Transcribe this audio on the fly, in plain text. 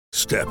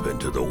Step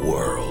into the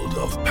world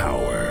of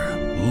power,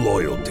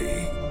 loyalty,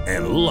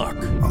 and luck.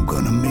 I'm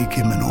gonna make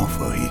him an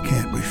offer he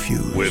can't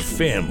refuse. With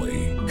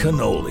family,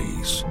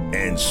 cannolis,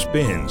 and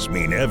spins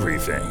mean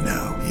everything.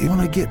 Now, you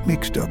wanna get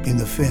mixed up in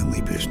the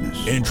family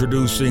business.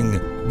 Introducing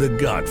The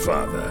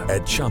Godfather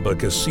at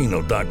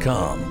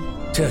ChumbaCasino.com.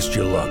 Test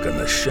your luck in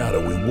the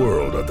shadowy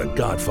world of The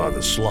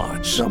Godfather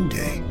slot.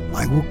 Someday,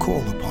 I will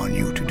call upon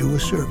you to do a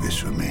service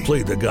for me.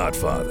 Play The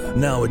Godfather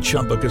now at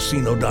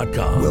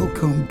ChumbaCasino.com.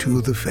 Welcome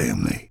to the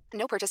family.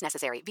 No purchase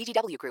necessary.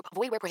 VGW Group.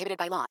 Void where prohibited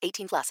by law.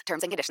 18 plus.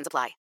 Terms and conditions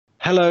apply.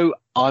 Hello,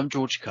 I'm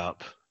George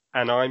Cupp.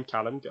 And I'm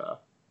Callum Gurr.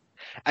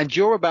 And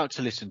you're about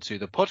to listen to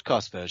the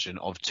podcast version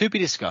of To Be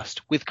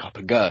Discussed with Cupp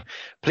and Gurr.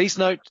 Please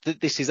note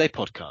that this is a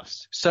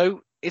podcast,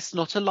 so it's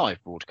not a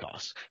live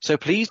broadcast. So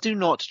please do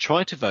not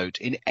try to vote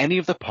in any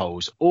of the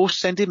polls or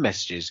send in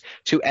messages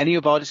to any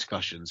of our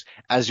discussions,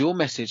 as your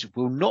message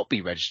will not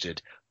be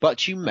registered,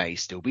 but you may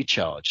still be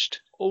charged.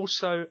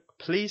 Also,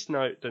 please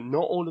note that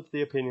not all of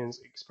the opinions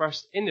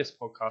expressed in this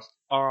podcast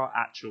are our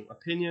actual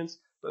opinions,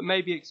 but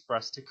may be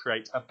expressed to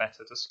create a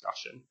better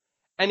discussion.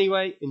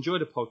 Anyway, enjoy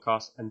the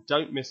podcast and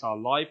don't miss our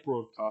live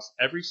broadcast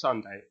every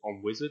Sunday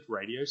on Wizard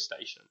Radio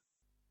Station.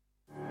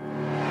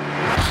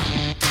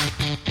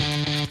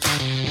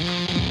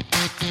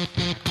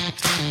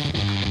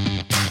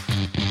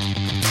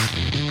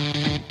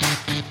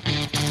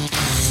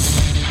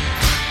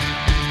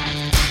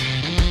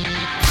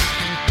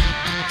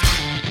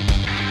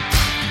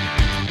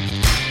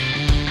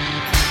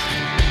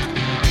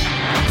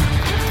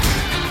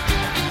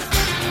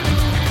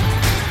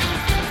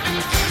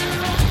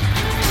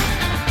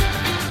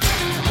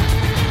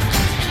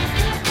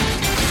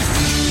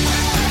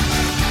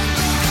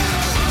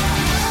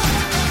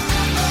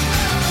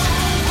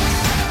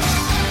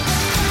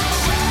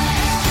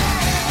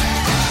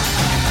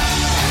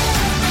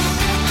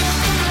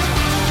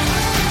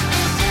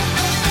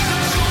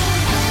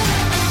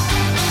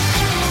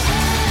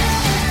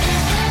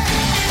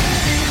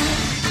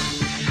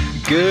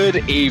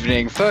 Good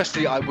evening.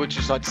 Firstly, I would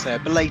just like to say a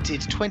belated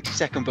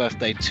 22nd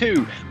birthday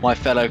to my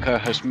fellow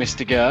co-host,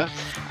 Mr. Gurr.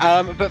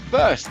 But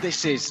first,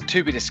 this is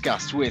To Be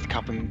Discussed with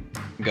Cupp and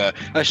Gurr,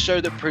 a show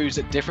that proves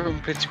that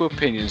different political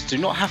opinions do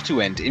not have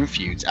to end in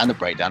feuds and the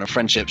breakdown of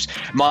friendships.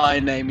 My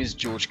name is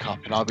George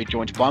Cupp, and I'll be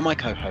joined by my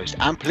co-host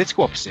and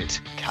political opposite,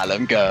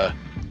 Callum Gurr.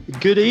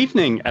 Good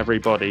evening,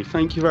 everybody.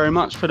 Thank you very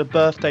much for the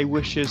birthday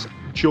wishes,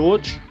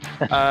 George.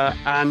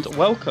 And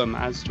welcome,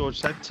 as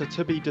George said,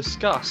 to Be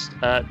Discussed.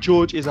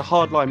 George is a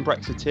hardline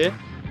Brexiteer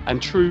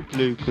and true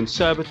blue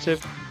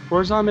Conservative,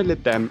 whereas I'm a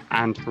Lib Dem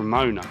and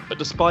Ramona. But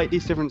despite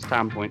these different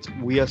standpoints,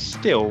 we are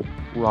still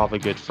rather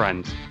good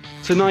friends.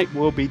 Tonight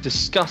we'll be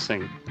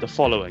discussing the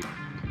following.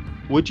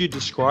 Would you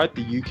describe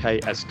the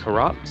UK as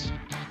corrupt?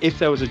 If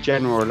there was a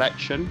general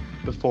election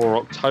before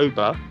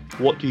October,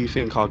 what do you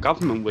think our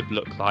government would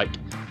look like?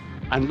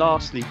 And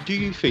lastly, do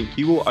you think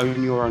you will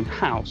own your own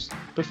house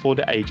before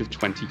the age of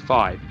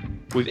 25?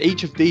 With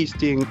each of these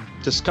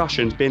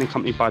discussions being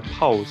accompanied by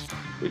polls,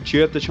 which you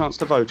have the chance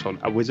to vote on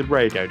at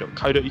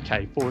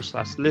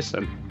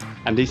wizardradio.co.uk/listen.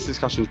 And these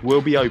discussions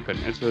will be open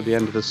until the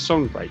end of the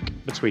song break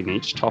between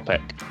each topic.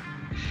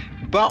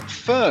 But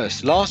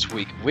first, last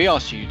week we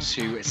asked you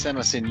to send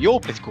us in your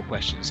political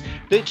questions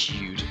that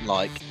you'd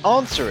like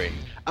answering.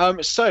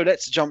 So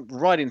let's jump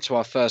right into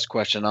our first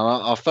question.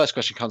 Our first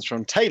question comes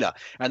from Taylor,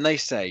 and they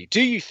say,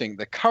 do you think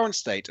the current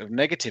state of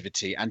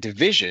negativity and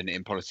division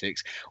in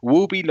politics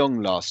will be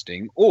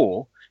long-lasting,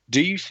 or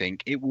do you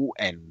think it will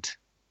end?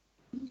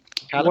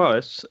 Callum? Well,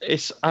 it's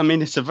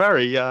a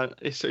very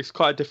it's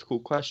quite a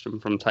difficult question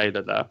from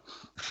Taylor there.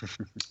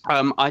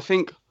 I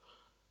think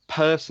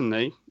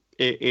personally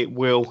it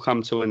will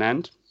come to an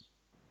end.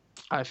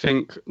 I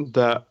think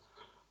that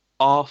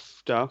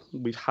after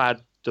we've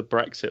had the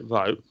Brexit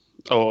vote,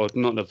 or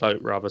not the vote,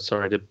 rather,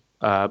 sorry, the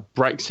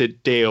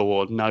Brexit deal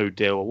or no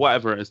deal or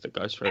whatever it is that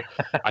goes through.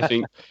 I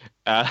think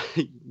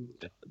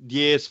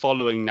years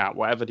following that,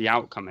 whatever the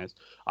outcome is,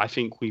 I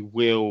think we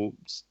will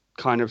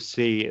kind of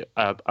see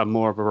a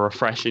more of a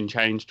refreshing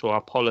change to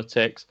our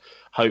politics,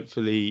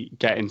 hopefully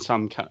getting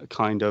some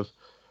kind of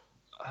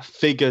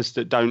figures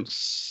that don't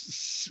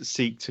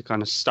seek to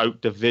kind of stoke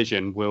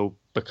division will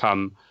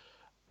become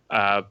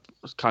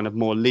kind of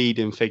more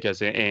leading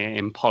figures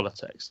in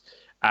politics.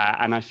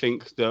 And I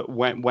think that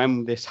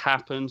when this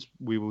happens,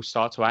 we will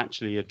start to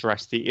actually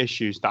address the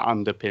issues that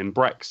underpin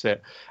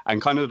Brexit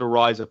and kind of the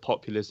rise of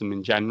populism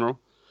in general.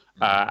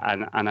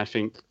 And I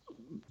think,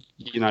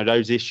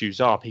 those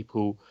issues are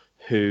people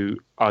who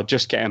are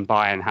just getting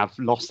by and have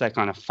lost their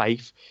kind of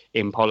faith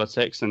in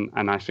politics. And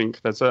I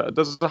think there's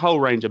a whole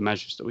range of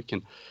measures that we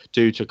can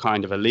do to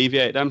kind of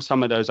alleviate them.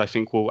 Some of those I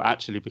think will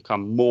actually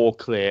become more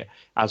clear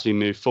as we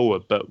move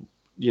forward. But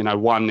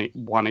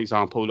one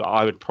example that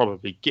I would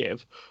probably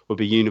give would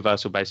be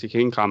universal basic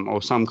income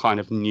or some kind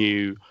of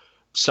new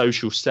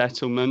social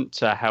settlement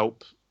to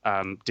help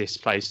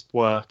displaced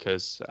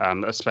workers,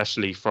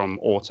 especially from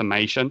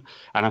automation.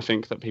 And I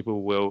think that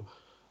people will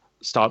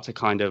start to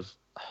kind of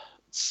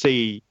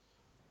see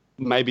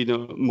maybe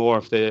more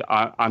of the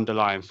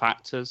underlying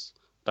factors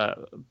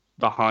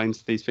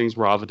behind these things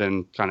rather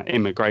than kind of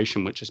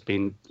immigration, which has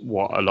been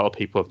what a lot of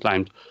people have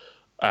blamed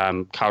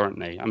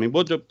currently. I mean,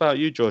 what about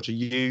you, George? Are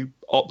you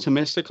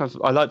optimistic?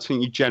 I like to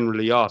think you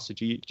generally are. So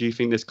do you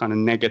think this kind of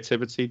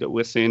negativity that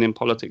we're seeing in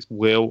politics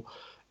will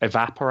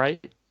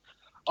evaporate?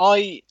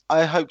 I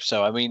hope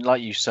so. I mean,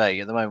 like you say,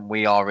 at the moment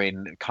we are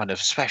in kind of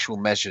special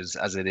measures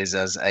as it is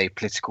as a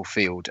political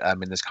field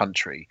in this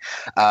country.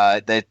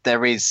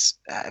 There is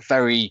a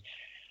very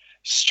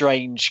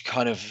strange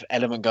kind of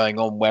element going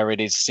on where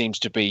seems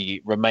to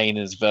be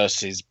Remainers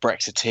versus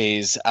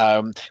Brexiteers,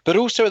 but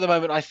also at the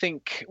moment I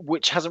think,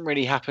 which hasn't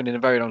really happened in a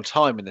very long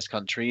time in this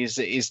country, is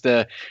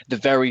the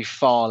very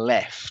far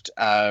left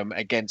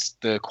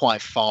against the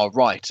quite far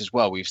right as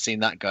well. We've seen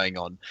that going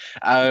on,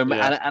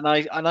 and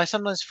I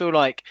sometimes feel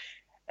like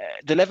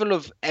the level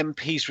of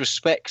MPs'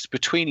 respect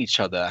between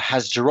each other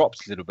has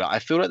dropped a little bit. I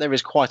feel like there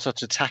is quite a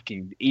lot of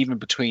attacking even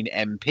between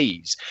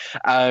MPs.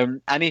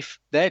 And if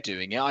they're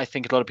doing it, I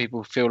think a lot of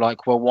people feel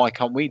like, well, why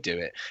can't we do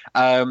it?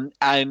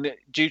 And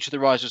due to the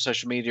rise of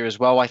social media as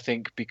well, I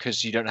think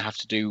because you don't have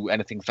to do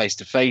anything face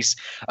to face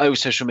over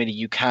social media,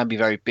 you can be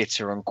very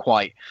bitter and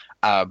quite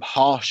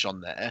harsh on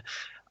there.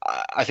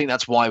 I think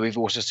that's why we've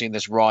also seen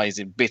this rise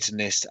in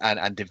bitterness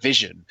and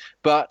division.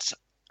 But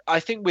I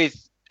think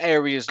with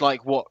areas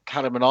like what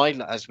Callum and I,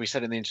 as we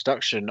said in the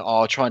introduction,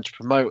 are trying to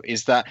promote,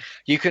 is that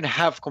you can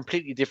have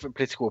completely different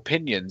political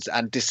opinions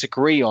and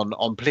disagree on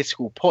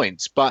political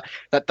points, but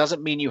that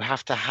doesn't mean you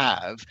have to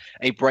have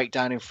a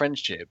breakdown in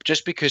friendship.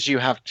 Just because you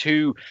have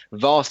two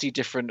vastly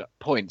different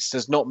points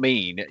does not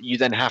mean you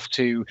then have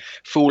to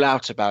fall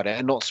out about it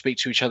and not speak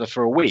to each other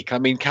for a week. I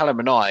mean, Callum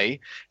and I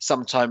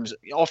sometimes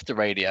off the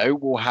radio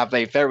will have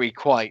a very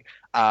quite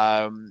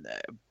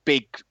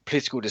big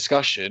political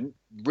discussion,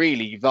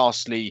 really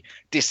vastly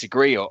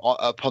disagree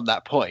upon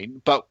that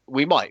point, but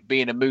we might be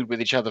in a mood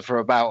with each other for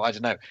about, I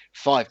don't know,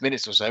 5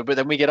 minutes or so, but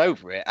then we get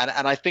over it.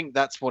 And I think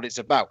that's what it's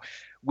about.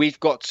 We've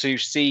got to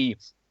see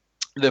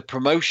the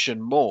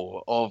promotion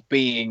more of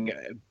being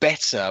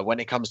better when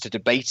it comes to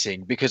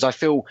debating, because I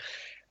feel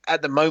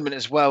at the moment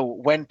as well,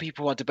 when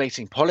people are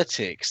debating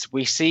politics,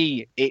 we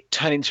see it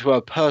turn into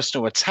a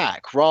personal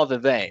attack rather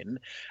than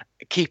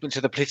keeping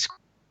to the political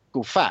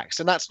facts,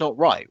 and that's not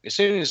right. As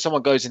soon as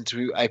someone goes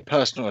into a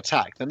personal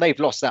attack, then they've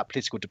lost that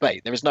political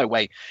debate. There is no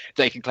way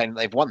they can claim that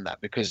they've won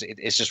that, because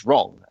it's just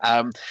wrong.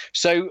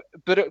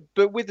 But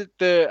with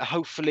the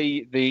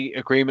hopefully the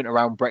agreement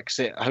around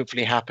Brexit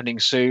hopefully happening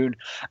soon,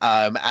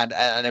 and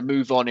a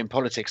move on in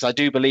politics, I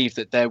do believe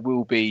that there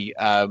will be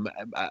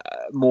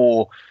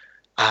more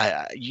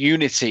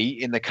unity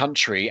in the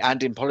country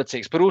and in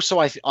politics, but also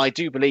I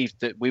do believe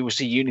that we will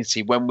see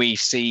unity when we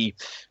see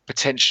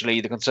potentially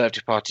the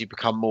Conservative Party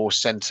become more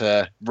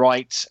centre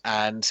right,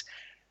 and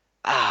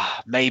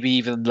maybe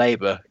even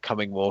Labour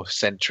becoming more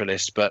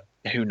centralist, but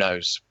who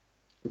knows?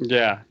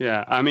 Yeah.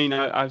 I mean,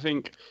 I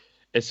think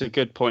it's a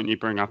good point you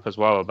bring up as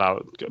well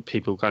about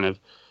people kind of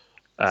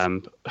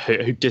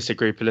who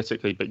disagree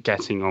politically but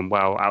getting on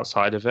well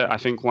outside of it. I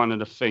think one of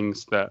the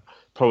things that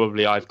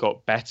probably I've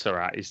got better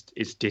at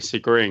is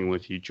disagreeing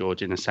with you,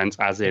 George, in a sense,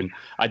 as in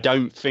I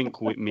don't think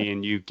me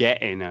and you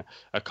get in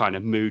a kind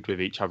of mood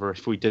with each other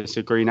if we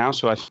disagree now.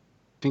 So I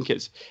think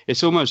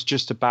it's almost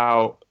just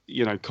about,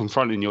 you know,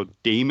 confronting your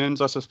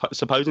demons, I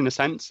suppose, in a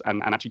sense,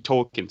 and actually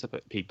talking to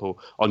people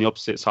on the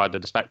opposite side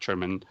of the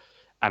spectrum. And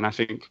I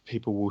think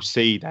people will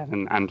see that,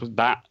 and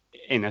that,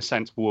 in a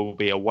sense, will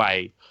be a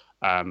way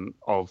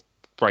of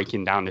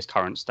breaking down this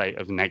current state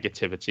of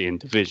negativity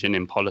and division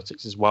in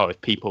politics as well, if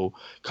people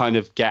kind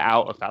of get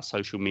out of that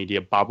social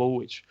media bubble,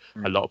 which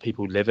a lot of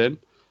people live in.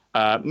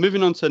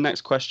 Moving on to the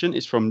next question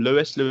is from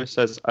Lewis. Lewis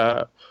says,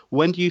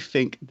 when do you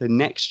think the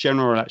next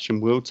general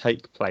election will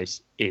take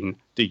place in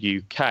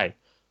the UK?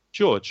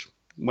 George,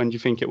 when do you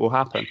think it will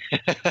happen?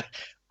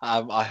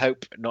 I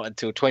hope not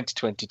until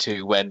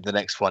 2022, when the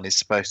next one is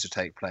supposed to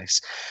take place.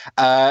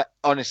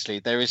 Honestly,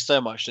 there is so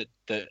much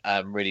that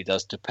really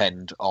does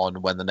depend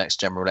on when the next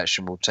general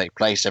election will take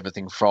place.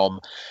 Everything from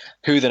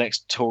who the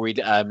next Tory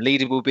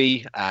leader will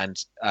be,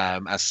 and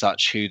as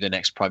such, who the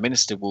next Prime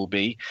Minister will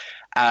be,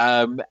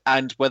 and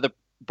whether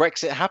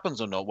Brexit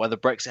happens or not, whether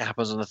Brexit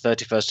happens on the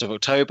 31st of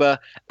October,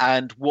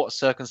 and what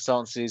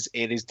circumstances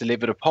it is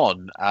delivered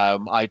upon.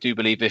 I do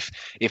believe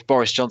if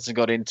Boris Johnson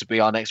got in to be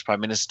our next Prime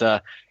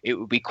Minister, it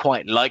would be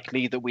quite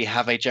likely that we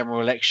have a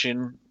general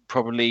election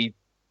probably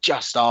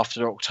just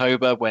after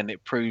October, when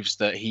it proves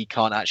that he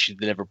can't actually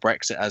deliver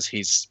Brexit as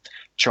he's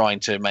trying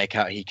to make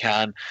out he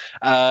can.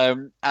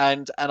 And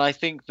I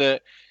think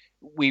that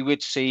we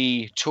would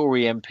see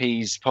Tory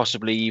MPs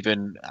possibly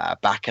even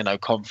back a no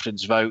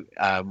confidence vote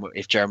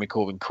if Jeremy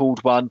Corbyn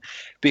called one,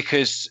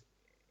 because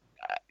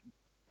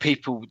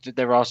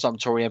there are some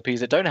Tory MPs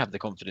that don't have the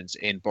confidence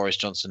in Boris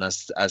Johnson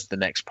as the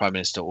next Prime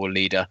Minister or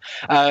leader.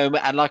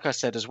 And like I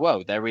said as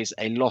well, there is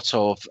a lot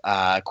of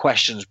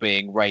questions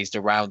being raised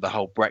around the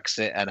whole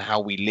Brexit and how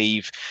we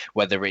leave,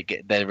 whether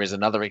there is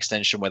another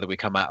extension, whether we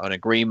come out on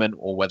agreement,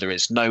 or whether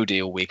it's no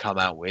deal we come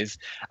out with.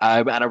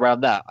 And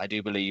around that, I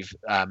do believe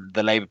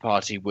the Labour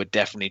Party would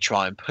definitely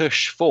try and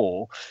push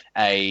for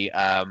a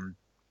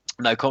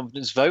no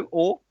confidence vote,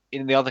 or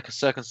in the other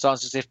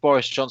circumstances, if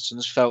Boris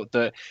Johnson's felt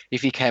that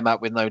if he came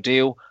out with no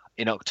deal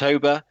in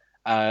October,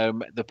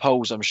 the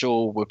polls, I'm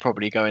sure, would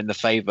probably go in the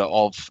favour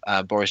of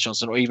Boris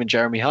Johnson, or even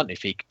Jeremy Hunt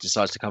if he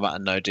decides to come out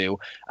and no deal.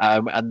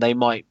 And they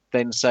might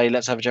then say,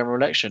 let's have a general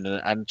election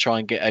and try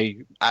and get a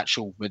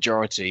actual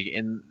majority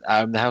in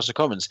the House of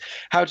Commons.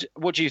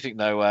 What do you think,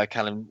 though,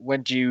 Callum?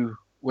 When do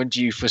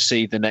you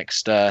foresee the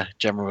next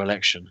general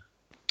election?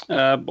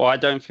 Well, I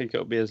don't think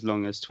it'll be as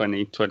long as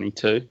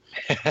 2022.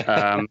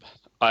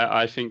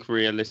 I think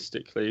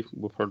realistically,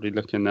 we're probably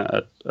looking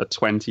at a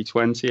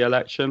 2020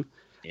 election,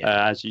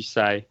 as you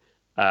say.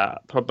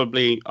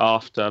 Probably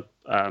after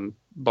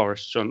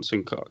Boris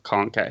Johnson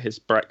can't get his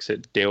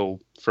Brexit deal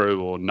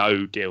through, or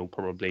no deal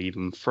probably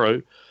even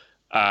through.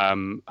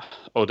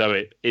 Although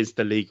it is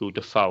the legal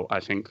default, I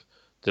think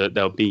that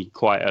there'll be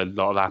quite a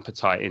lot of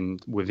appetite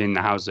within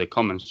the House of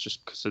Commons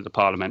just because of the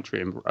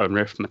parliamentary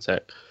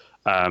arithmetic.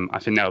 I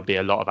think there'll be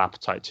a lot of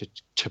appetite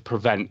to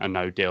prevent a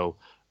no deal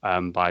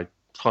by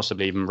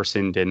possibly even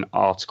rescinding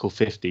Article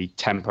 50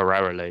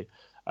 temporarily.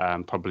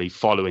 Probably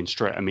following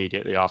straight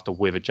immediately after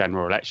with a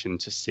general election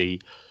to see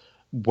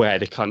where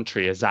the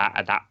country is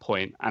at that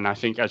point. And I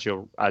think, as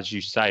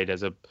you say,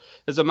 there's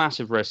a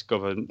massive risk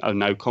of a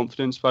no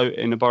confidence vote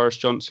in the Boris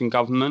Johnson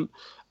government.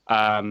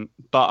 But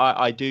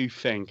I do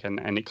think,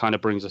 and it kind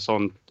of brings us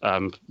on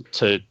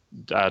to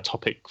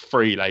topic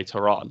 3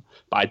 later on,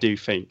 but I do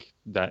think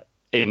that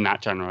in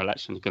that general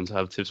election, the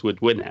Conservatives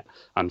would win it,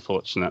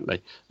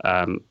 unfortunately.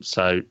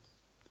 So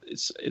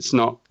it's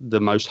not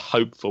the most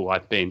hopeful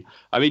I've been.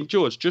 I mean,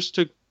 George, just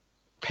to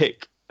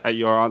pick at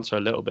your answer a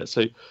little bit.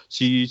 So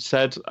you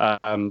said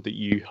that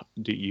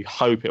you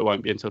hope it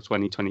won't be until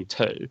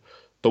 2022,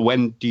 but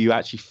when do you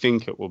actually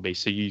think it will be?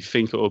 So you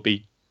think it will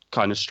be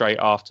kind of straight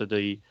after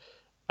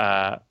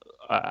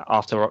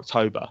after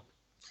October?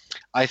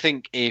 I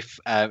think if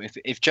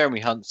Jeremy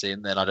Hunt's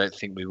in, then I don't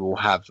think we will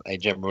have a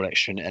general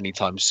election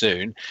anytime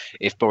soon.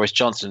 If Boris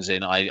Johnson's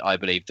in, I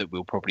believe that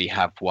we'll probably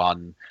have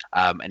one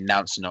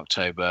announced in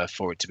October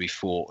for it to be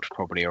fought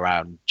probably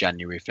around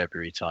January,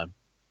 February time.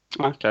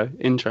 Okay,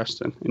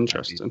 interesting.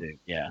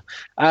 Yeah.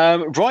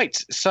 Right.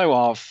 So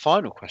our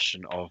final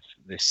question of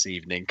this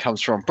evening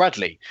comes from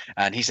Bradley,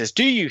 and he says,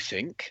 "Do you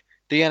think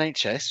the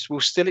NHS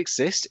will still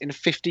exist in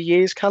 50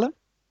 years, Callum?"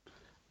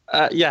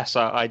 Yes,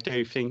 I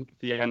do think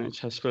the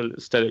NHS will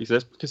still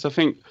exist, because I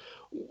think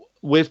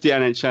with the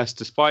NHS,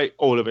 despite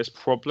all of its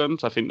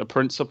problems, I think the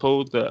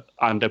principle that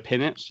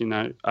underpins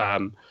it,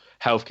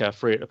 healthcare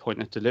free at the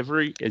point of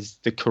delivery, is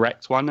the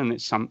correct one, and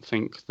it's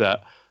something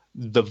that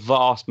the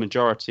vast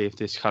majority of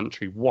this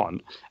country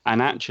want.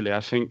 And actually,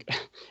 I think,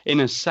 in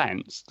a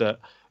sense, that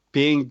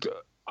being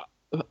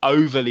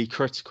overly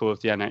critical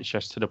of the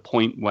NHS to the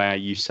point where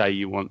you say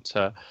you want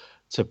to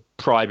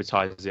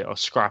privatise it or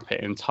scrap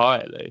it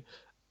entirely,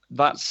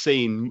 that's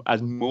seen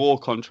as more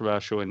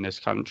controversial in this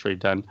country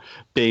than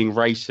being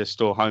racist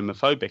or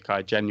homophobic,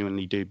 I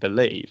genuinely do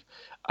believe.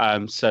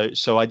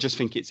 So I just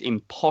think it's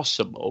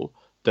impossible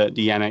that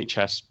the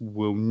NHS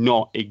will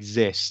not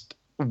exist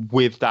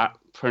with that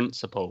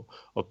principle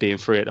of being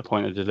free at the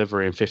point of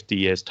delivery in 50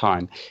 years'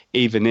 time,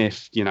 even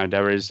if,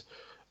 there is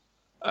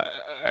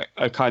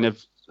a kind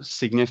of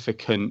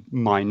significant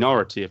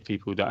minority of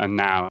people that are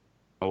now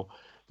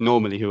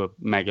normally who are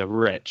mega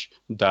rich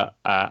that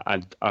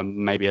are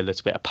maybe a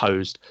little bit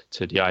opposed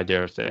to the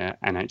idea of the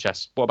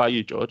NHS. What about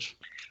you, George?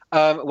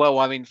 Well,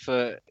 I mean,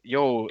 for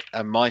your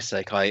and my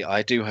sake,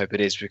 I do hope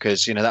it is,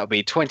 because that'll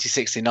be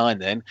 2069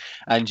 then,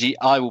 and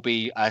I will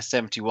be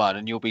 71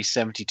 and you'll be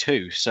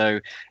 72. So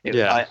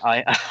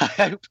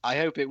I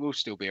hope it will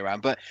still be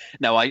around. But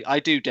no, I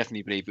do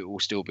definitely believe it will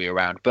still be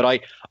around.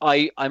 But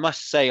I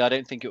must say, I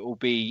don't think it will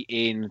be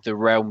in the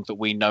realm that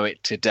we know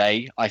it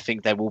today. I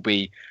think there will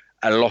be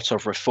a lot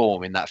of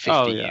reform in that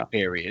 50-year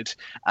period,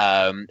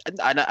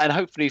 and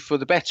hopefully for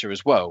the better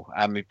as well.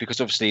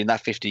 Because obviously in that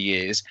 50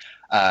 years,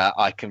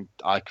 I can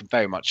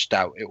very much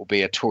doubt it will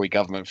be a Tory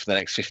government for the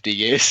next 50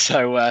 years.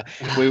 So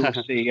we will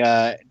see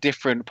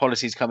different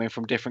policies coming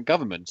from different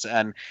governments,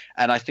 and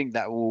I think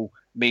that will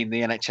mean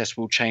the NHS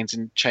will change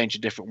in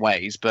different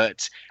ways.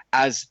 But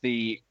as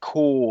the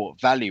core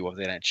value of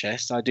the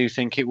NHS, I do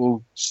think it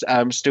will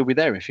still be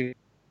there in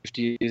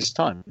 50 years'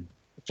 time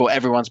for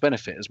everyone's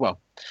benefit as well.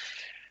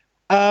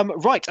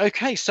 Right.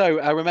 Okay. So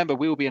remember,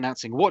 we will be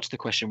announcing what the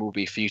question will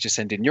be for you to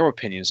send in your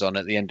opinions on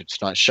at the end of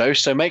tonight's show.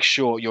 So make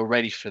sure you're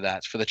ready for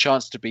that, for the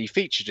chance to be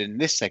featured in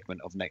this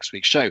segment of next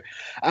week's show.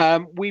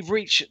 We've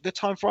reached the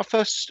time for our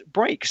first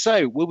break.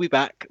 So we'll be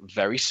back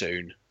very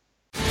soon.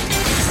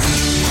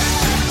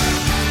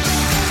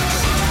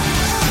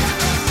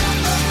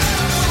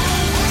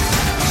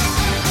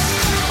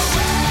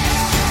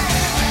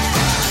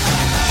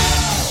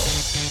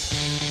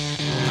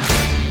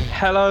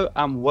 Hello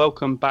and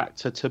welcome back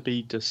to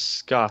Be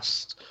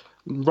Discussed.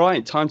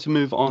 Right, time to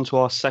move on to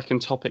our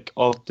second topic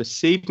of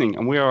this evening,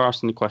 and we are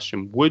asking the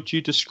question, would you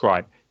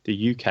describe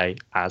the UK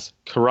as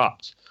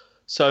corrupt?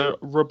 So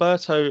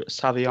Roberto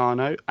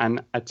Saviano,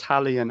 an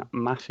Italian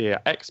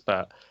mafia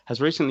expert, has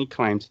recently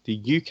claimed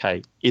the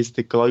UK is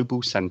the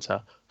global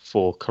centre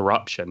for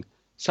corruption.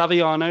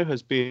 Saviano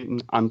has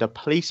been under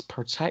police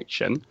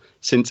protection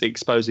since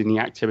exposing the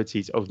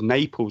activities of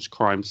Naples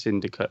crime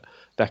syndicate,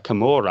 the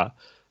Camorra,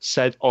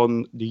 said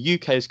on the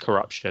UK's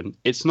corruption,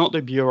 it's not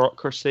the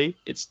bureaucracy,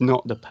 it's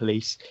not the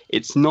police,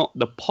 it's not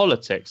the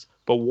politics,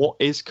 but what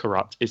is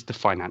corrupt is the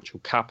financial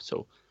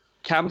capital.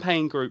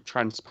 Campaign group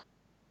Transparency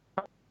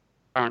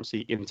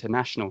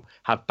International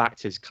have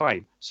backed his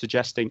claim,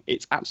 suggesting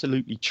it's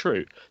absolutely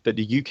true that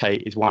the UK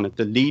is one of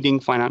the leading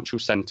financial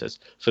centres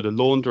for the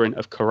laundering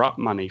of corrupt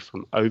money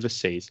from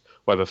overseas,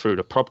 whether through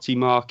the property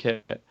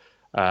market,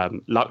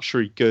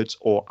 luxury goods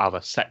or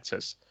other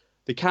sectors.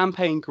 The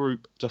campaign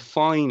group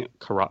define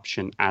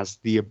corruption as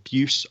the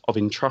abuse of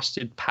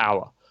entrusted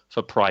power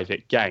for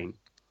private gain.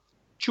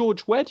 George,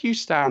 where do you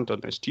stand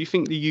on this? Do you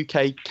think the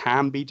UK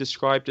can be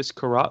described as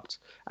corrupt?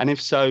 And if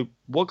so,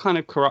 what kind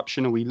of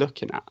corruption are we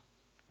looking at?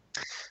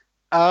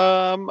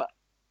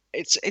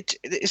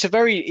 It's a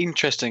very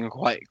interesting and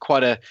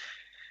quite a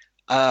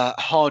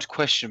hard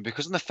question,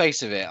 because on the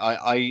face of it,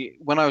 I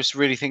when I was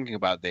really thinking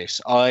about this,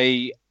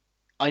 I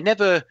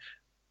never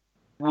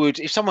would,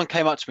 if someone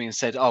came up to me and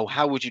said, "Oh,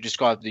 how would you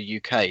describe the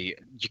UK?"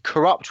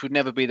 Corrupt would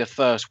never be the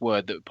first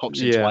word that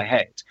pops into my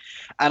head,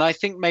 and I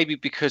think maybe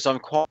because I'm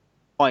quite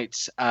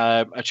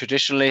a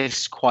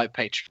traditionalist, quite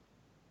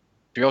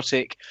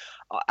patriotic,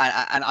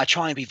 and I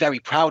try and be very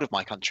proud of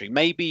my country.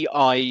 Maybe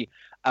I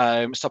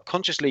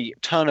subconsciously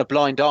turn a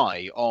blind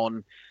eye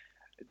on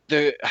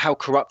how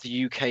corrupt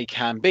the UK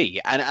can be,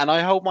 and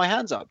I hold my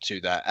hands up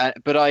to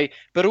that.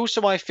 But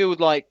also I feel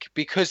like,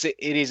 because it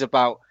is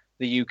about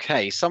the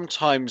UK,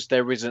 sometimes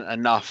there isn't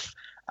enough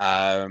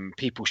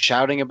people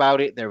shouting about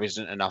it. There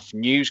isn't enough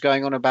news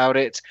going on about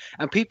it,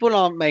 and people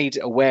aren't made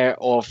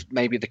aware of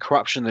maybe the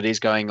corruption that is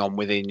going on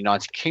within the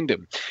United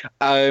Kingdom.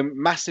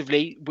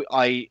 Massively,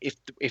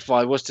 if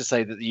I was to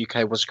say that the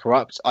UK was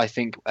corrupt, I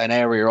think an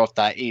area of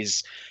that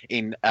is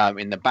in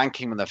the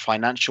banking and the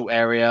financial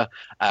area.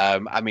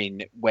 I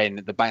mean,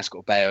 when the banks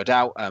got bailed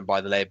out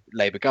by the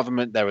Labour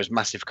government, there was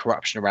massive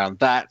corruption around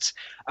that,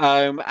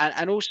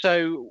 and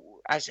also,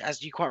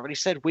 as you quite rightly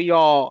said,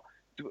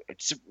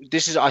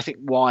 this is, I think,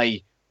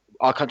 why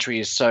our country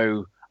is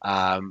so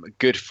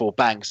good for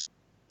banks,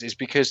 is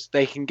because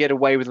they can get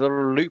away with a lot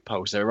of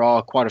loopholes. There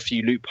are quite a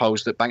few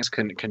loopholes that banks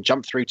can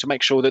jump through to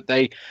make sure that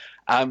they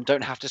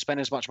don't have to spend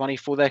as much money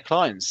for their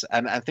clients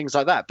and things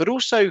like that. But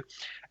also,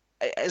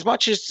 as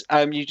much as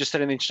you just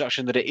said in the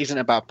introduction that it isn't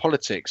about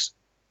politics,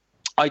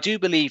 I do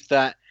believe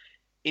that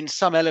in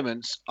some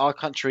elements, our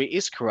country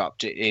is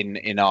corrupt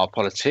in our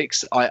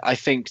politics. I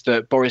think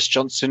that Boris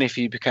Johnson, if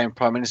he became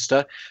prime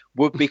minister,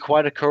 would be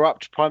quite a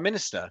corrupt prime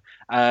minister.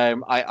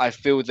 I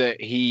feel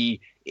that he,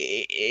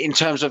 in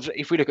terms of,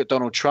 if we look at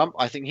Donald Trump,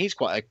 I think he's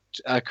quite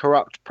a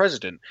corrupt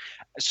president.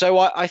 So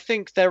I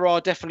think there are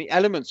definitely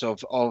elements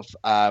of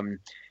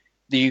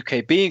the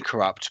UK being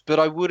corrupt, but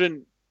I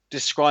wouldn't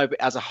describe it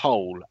as a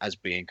whole as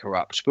being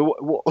corrupt.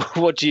 But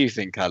what do you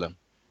think, Callum?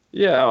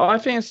 Yeah, I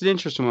think it's an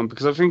interesting one,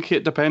 because I think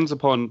it depends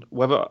upon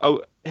whether,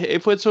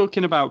 if we're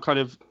talking about kind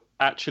of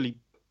actually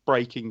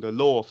breaking the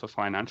law for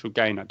financial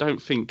gain, I don't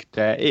think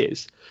there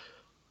is,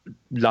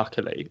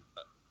 luckily,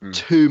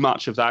 too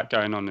much of that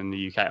going on in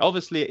the UK.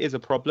 Obviously, it is a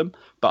problem,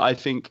 but I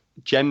think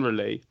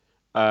generally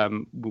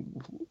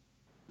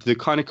the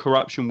kind of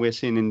corruption we're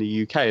seeing in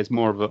the UK is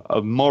more of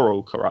a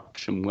moral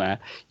corruption, where,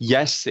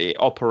 yes, it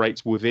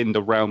operates within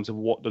the realms of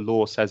what the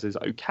law says is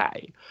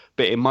okay,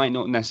 but it might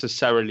not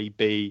necessarily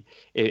be,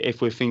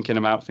 if we're thinking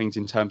about things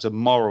in terms of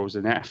morals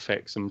and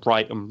ethics and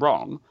right and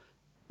wrong,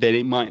 then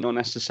it might not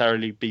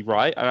necessarily be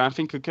right. And I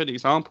think a good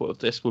example of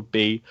this would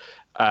be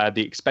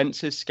the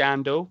expenses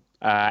scandal.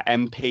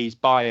 MPs,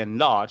 by and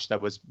large, there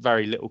was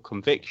very little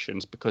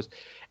convictions because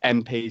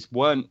MPs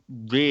weren't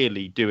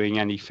really doing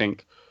anything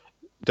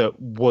that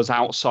was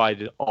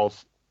outside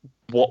of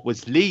what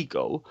was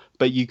legal,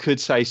 but you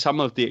could say some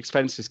of the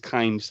expenses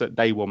claims that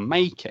they were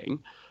making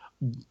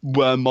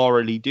were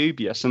morally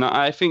dubious. And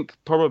I think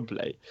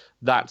probably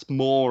that's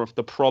more of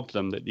the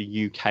problem that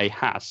the UK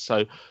has.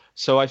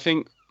 So I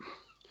think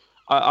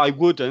I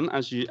wouldn't,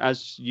 as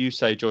you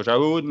say, George, I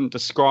wouldn't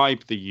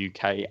describe the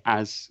UK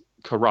as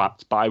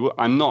corrupt, but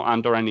I'm not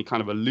under any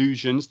kind of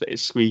illusions that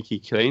it's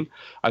squeaky clean.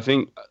 I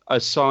think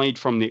aside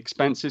from the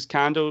expenses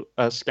scandal,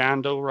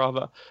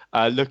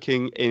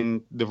 looking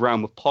in the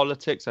realm of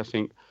politics, I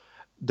think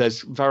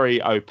there's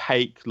very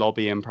opaque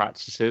lobbying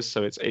practices.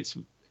 So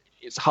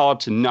it's hard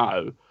to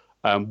know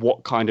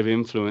what kind of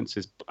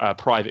influences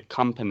private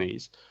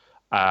companies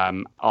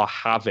are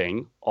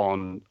having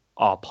on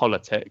our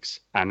politics,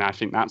 and I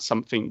think that's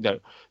something that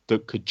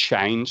could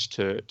change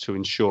to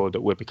ensure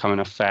that we're becoming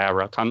a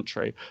fairer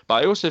country. But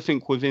I also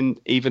think within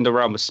even the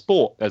realm of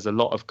sport, there's a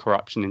lot of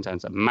corruption in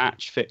terms of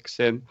match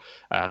fixing,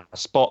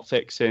 spot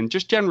fixing,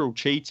 just general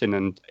cheating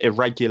and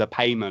irregular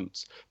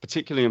payments,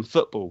 particularly in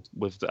football,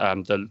 with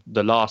the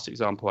last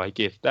example I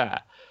give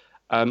there.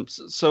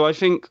 So I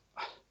think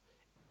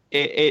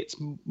it's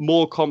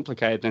more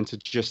complicated than to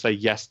just say,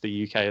 yes,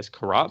 the UK is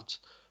corrupt.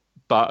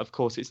 But of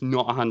course, it's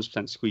not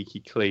 100%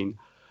 squeaky clean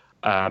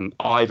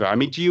either. I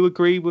mean, do you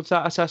agree with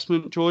that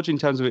assessment, George, in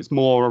terms of it's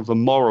more of a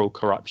moral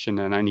corruption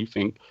than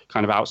anything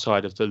kind of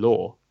outside of the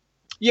law?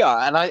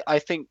 Yeah, and I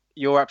think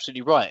you're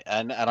absolutely right.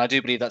 And I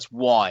do believe that's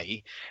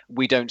why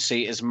we don't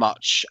see as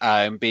much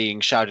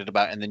being shouted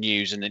about in the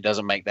news, and it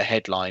doesn't make the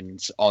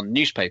headlines on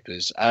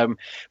newspapers,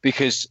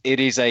 because it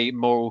is a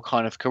moral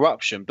kind of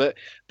corruption. But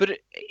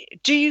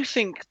do you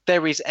think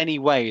there is any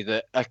way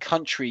that a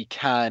country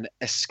can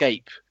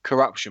escape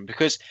corruption?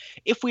 Because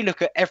if we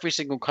look at every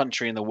single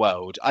country in the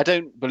world, I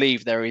don't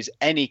believe there is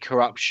any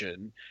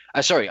corruption.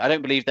 I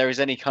don't believe there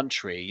is any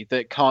country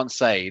that can't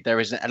say there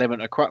is an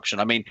element of corruption.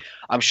 I mean,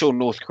 I'm sure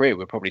North Korea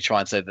would probably try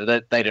and say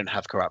that they don't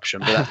have corruption,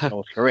 but that's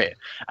North Korea.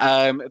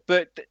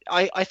 But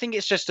I think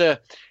it's just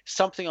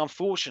something,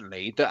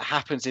 unfortunately, that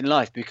happens in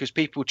life because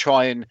people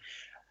try and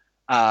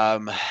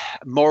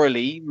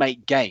morally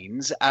make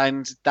gains,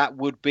 and that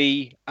would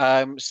be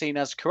seen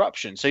as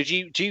corruption. So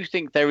do you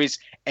think there is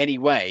any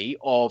way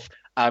of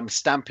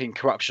stamping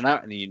corruption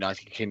out in the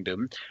United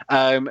Kingdom?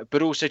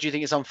 But also, do you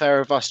think it's unfair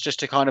of us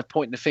just to kind of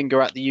point the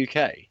finger at the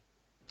UK?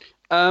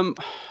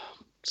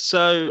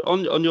 So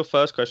on your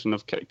first question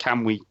of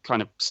can we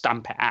kind of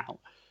stamp it out?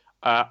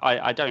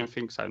 I don't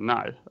think so,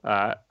 no.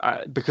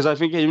 Because I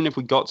think even if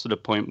we got to the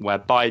point where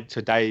by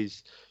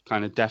today's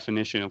kind of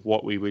definition of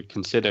what we would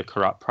consider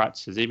corrupt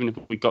practices, even if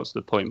we got to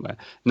the point where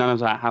none of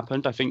that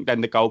happened, I think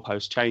then the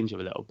goalposts change a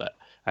little bit,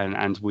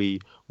 and we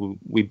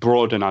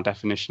broaden our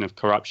definition of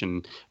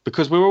corruption,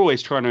 because we're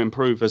always trying to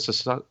improve as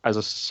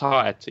a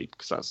society,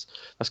 because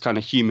that's kind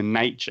of human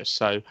nature.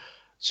 So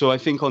I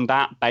think on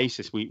that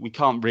basis we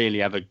can't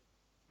really ever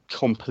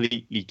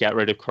completely get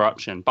rid of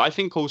corruption. But I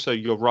think also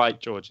you're right,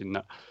 George, in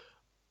that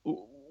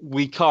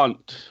we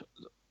can't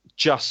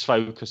just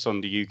focus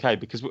on the UK,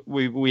 because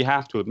we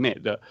have to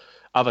admit that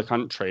other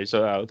countries,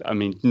 I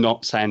mean,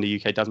 not saying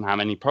the UK doesn't have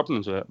any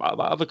problems with it, but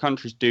other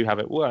countries do have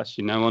it worse.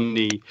 You know, on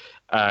the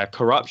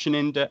corruption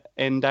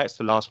index,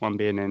 the last one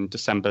being in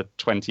December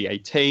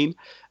 2018,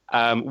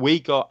 we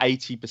got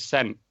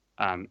 80%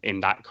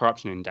 in that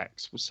corruption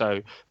index.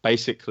 So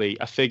basically,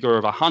 a figure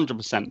of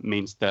 100%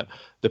 means that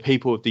the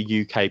people of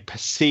the UK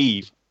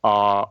perceive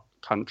our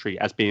country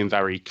as being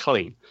very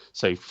clean,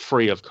 so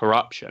free of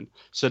corruption.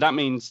 So that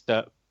means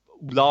that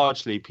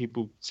largely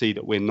people see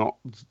that we're not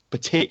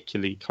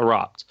particularly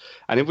corrupt.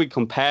 And if we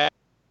compare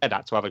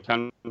that to other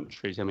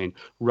countries, I mean,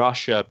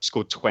 Russia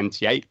scored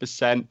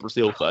 28%,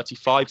 Brazil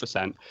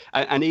 35%,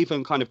 and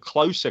even kind of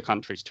closer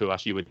countries to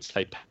us, you would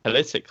say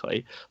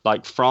politically,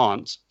 like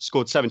France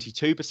scored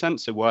 72%,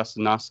 so worse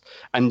than us,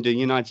 and the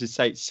United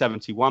States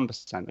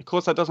 71%. Of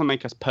course, that doesn't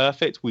make us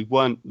perfect. We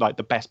weren't like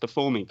the best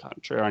performing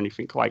country or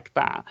anything like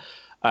that.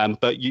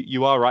 But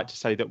you are right to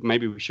say that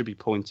maybe we should be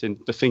pointing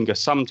the finger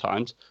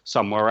sometimes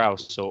somewhere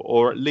else,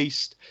 or at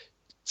least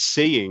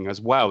seeing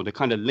as well the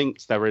kind of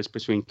links there is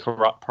between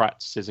corrupt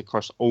practices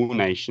across all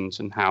nations,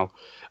 and how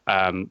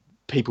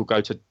people go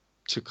to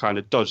kind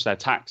of dodge their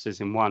taxes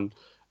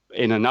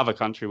in another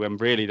country when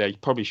really they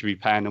probably should be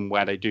paying them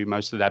where they do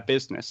most of their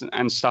business,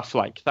 and stuff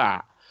like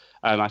that.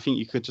 I think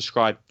you could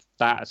describe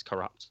that as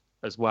corrupt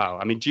as well.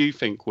 I mean, do you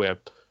think we're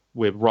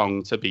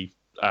wrong to be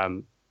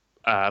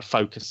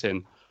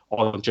focusing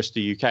on just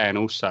the UK? And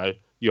also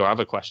your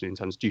other question in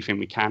terms, do you think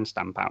we can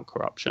stamp out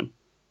corruption?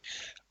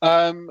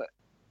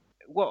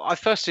 Well, I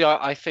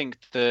think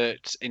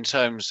that in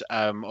terms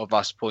of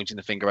us pointing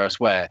the finger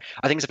elsewhere,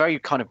 I think it's a very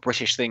kind of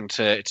British thing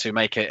to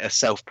make it a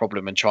self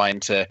problem and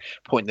trying to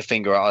point the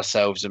finger at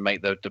ourselves and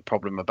make the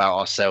problem about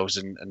ourselves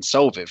and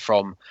solve it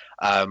from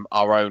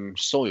our own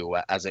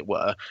soil, as it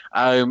were.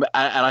 And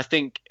I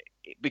think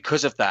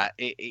because of that,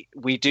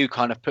 we do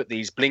kind of put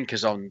these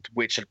blinkers on,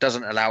 which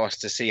doesn't allow us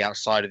to see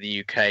outside of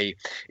the UK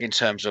in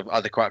terms of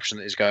other corruption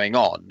that is going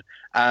on.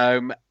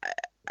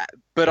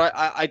 But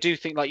I do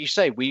think, like you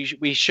say,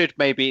 we should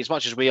maybe, as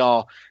much as we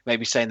are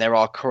maybe saying there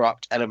are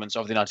corrupt elements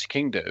of the United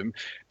Kingdom,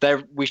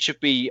 we should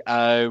be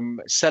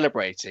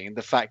celebrating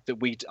the fact that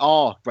we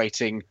are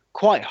rating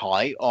quite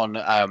high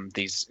on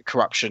these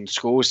corruption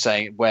scores,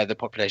 saying where the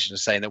population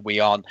is saying that we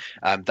aren't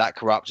that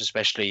corrupt,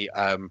 especially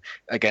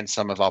against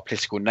some of our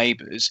political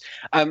neighbours.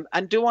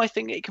 And do I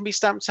think it can be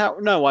stamped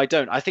out? No, I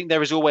don't. I think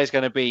there is always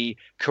going to be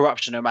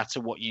corruption, no matter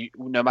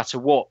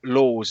what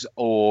laws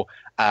or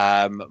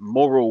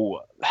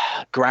moral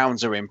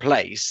grounds are in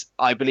place.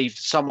 I believe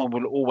someone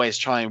will always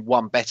try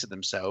and better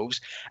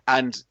themselves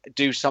and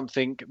do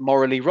something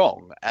morally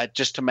wrong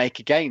just to make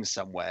a gain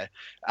somewhere.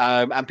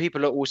 And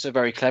people are also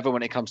very clever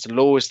when it comes to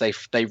laws.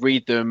 They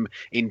read them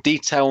in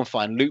detail and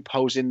find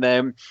loopholes in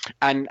them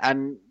and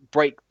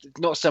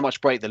not so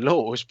much break the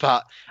laws,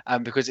 but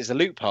because it's a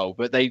loophole,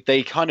 but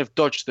they kind of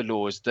dodge the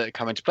laws that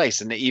come into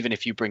place. And even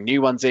if you bring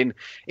new ones in,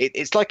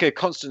 it's like a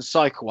constant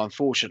cycle.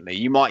 Unfortunately,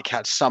 you might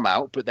catch some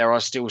out, but there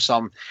are still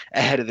some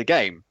ahead of the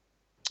game.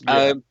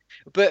 Yeah.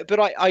 But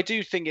I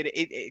do think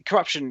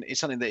corruption is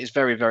something that is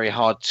very, very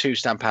hard to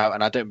stamp out,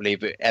 and I don't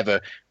believe it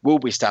ever will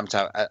be stamped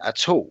out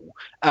at all.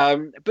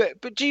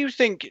 But do you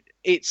think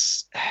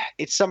it's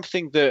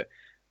something that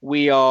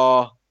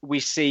we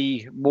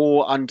see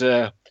more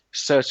under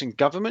certain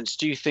governments?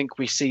 Do you think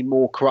we see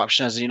more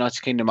corruption as the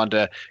United Kingdom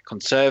under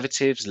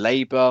Conservatives,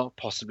 Labour,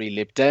 possibly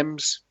Lib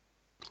Dems?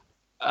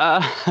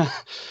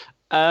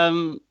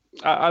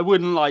 I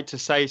wouldn't like to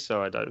say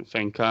so. I don't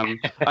think.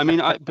 I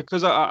mean,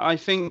 because I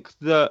think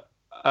that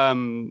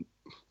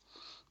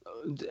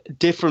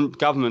different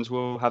governments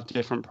will have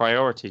different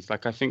priorities.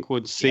 Like, I think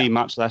we'd see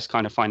much less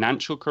kind of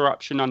financial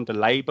corruption under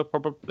Labour,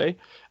 probably,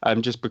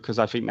 just because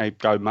I think they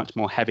go much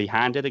more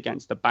heavy-handed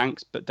against the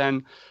banks. But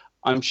then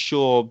I'm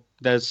sure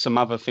there's some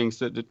other things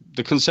that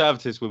the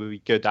Conservatives will be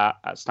good at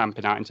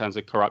stamping out in terms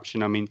of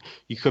corruption. I mean,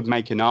 you could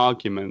make an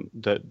argument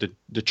that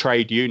the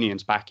trade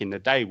unions back in the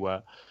day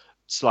were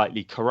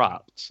slightly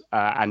corrupt,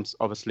 and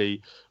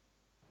obviously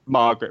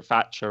Margaret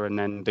Thatcher and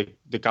then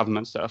the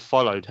governments that have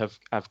followed have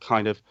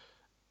kind of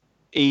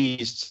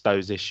eased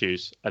those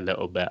issues a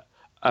little bit.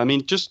 I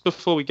mean, just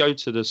before we go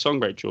to the song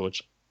break,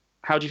 George,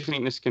 how do you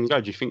think this can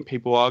go? Do you think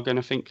people are going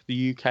to think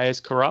the UK is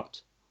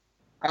corrupt?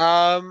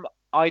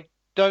 I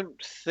don't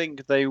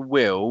think they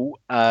will.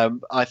 I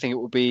think it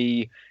will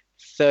be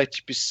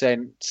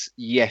 30%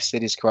 yes,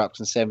 it is corrupt,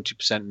 and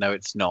 70% no,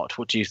 it's not.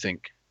 What do you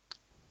think?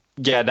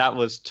 Yeah, that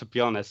was, to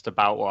be honest,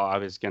 about what I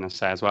was going to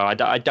say as well.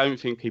 I don't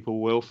think people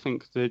will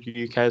think the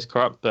UK is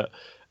corrupt, but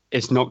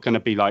it's not going to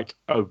be like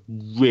a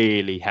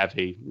really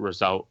heavy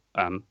result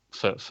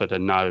for the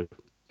no.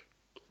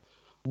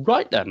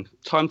 Right then,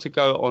 time to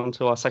go on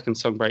to our second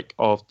song break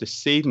of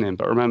this evening.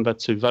 But remember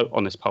to vote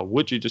on this poll.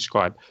 Would you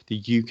describe the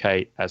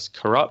UK as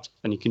corrupt?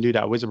 And you can do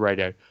that at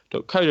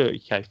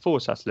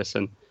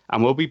wizardradio.co.uk/listen.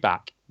 And we'll be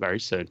back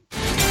very soon.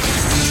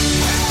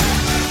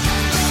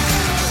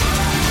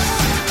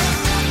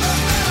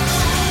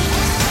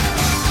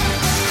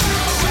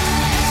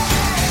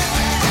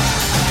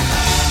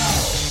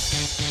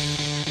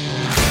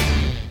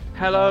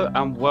 Hello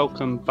and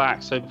welcome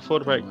back. So before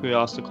the break, we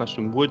asked the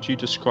question, would you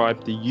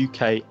describe the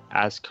UK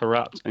as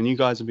corrupt? And you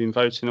guys have been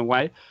voting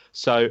away.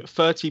 So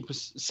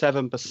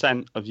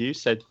 37% of you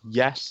said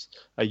yes,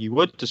 you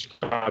would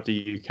describe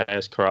the UK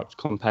as corrupt,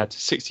 compared to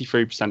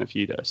 63% of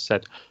you that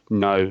said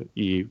no,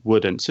 you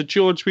wouldn't. So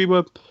George, we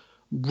were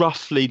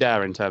roughly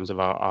there in terms of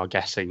our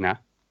guessing there.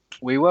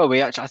 We were.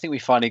 I think we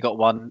finally got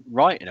one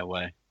right in a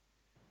way.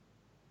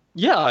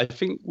 Yeah, I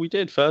think we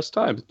did first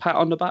time. Pat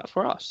on the back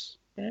for us.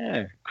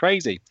 Yeah,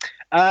 crazy.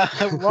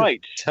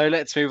 Right, so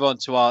let's move on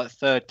to our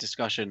third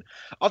discussion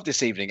of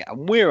this evening.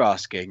 And we're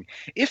asking,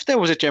 if there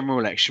was a general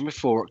election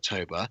before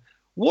October,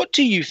 what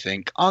do you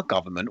think our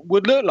government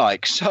would look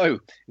like? So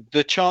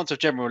the chance of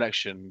general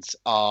elections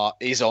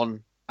is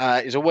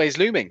always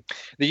looming.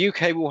 The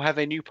UK will have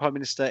a new Prime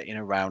Minister in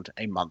around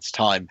a month's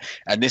time,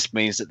 and this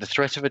means that the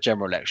threat of a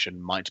general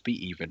election might be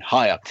even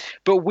higher.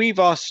 But we've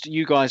asked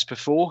you guys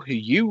before who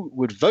you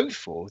would vote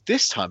for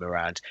this time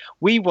around.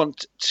 We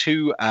want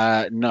to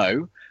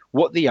know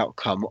what the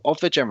outcome of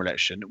the general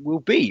election will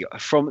be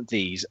from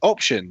these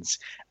options: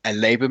 a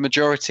Labour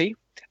majority,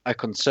 a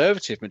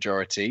Conservative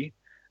majority,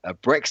 a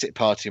Brexit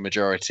Party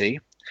majority,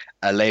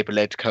 a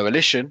Labour-led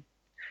coalition,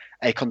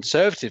 a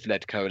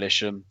Conservative-led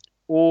coalition,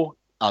 or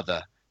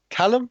other.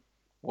 Callum,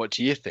 what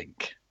do you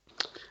think?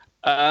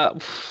 I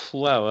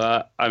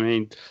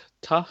mean,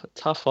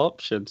 tough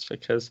options,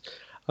 because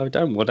I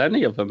don't want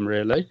any of them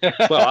really.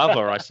 Well,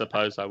 other, I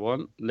suppose I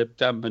want. Lib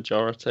Dem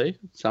majority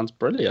sounds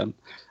brilliant.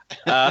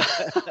 I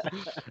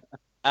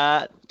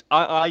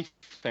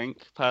think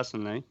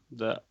personally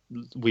that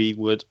we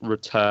would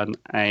return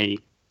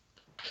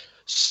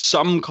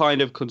some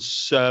kind of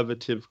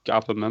Conservative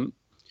government.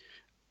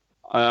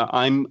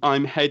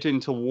 I'm heading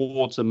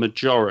towards a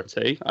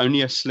majority,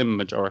 only a slim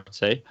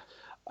majority,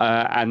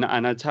 and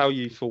I tell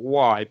you for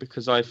why.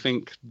 Because I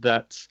think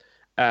that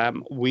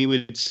we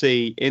would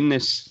see in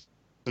this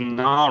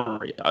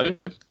scenario,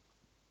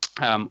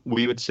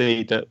 we would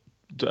see that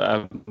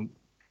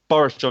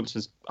Boris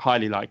Johnson's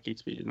highly likely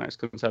to be the next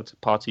Conservative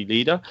Party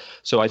leader.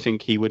 So I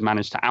think he would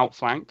manage to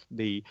outflank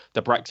the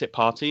Brexit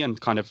Party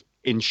and kind of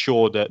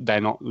ensure that they're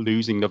not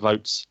losing the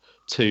votes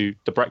to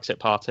the Brexit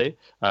Party,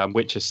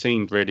 which has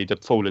seen really the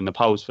fall in the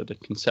polls for the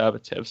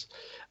Conservatives.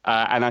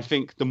 And I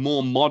think the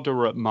more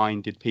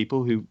moderate-minded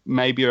people who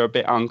maybe are a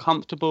bit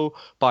uncomfortable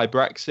by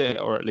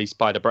Brexit, or at least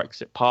by the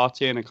Brexit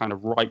Party and a kind of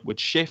rightward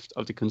shift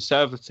of the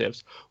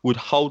Conservatives, would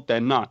hold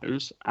their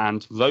nose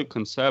and vote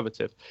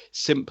Conservative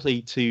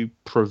simply to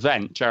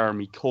prevent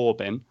Jeremy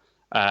Corbyn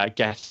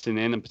getting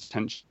in and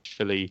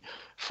potentially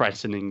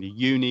threatening the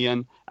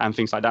union and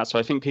things like that. So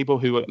I think people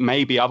who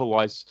maybe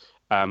otherwise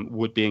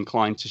would be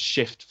inclined to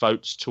shift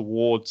votes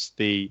towards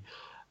like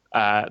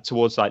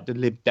the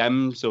Lib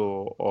Dems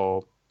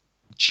or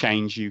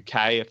Change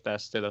UK, if they're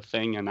still a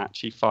thing, and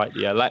actually fight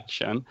the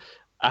election.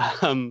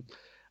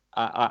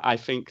 I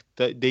think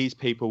that these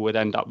people would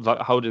end up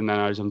holding their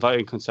nose and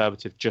voting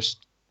Conservative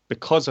just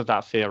because of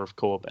that fear of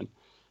Corbyn.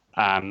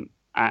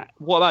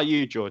 What about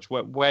you, George?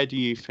 Where do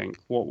you think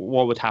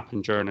what would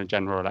happen during a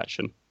general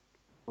election?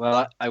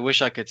 Well, I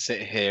wish I could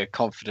sit here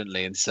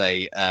confidently and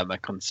say a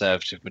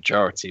Conservative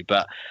majority,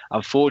 but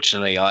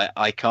unfortunately,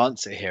 I can't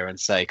sit here and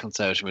say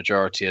Conservative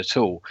majority at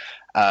all.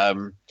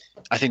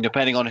 I think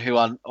depending on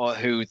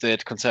who the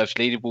Conservative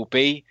leader will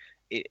be,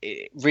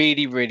 it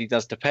really, really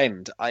does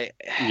depend.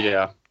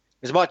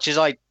 As much as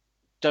I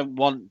don't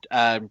want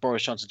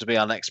Boris Johnson to be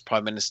our next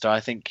Prime Minister, I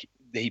think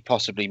he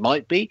possibly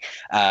might be.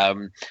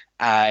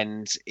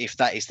 And if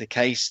that is the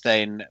case,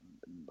 then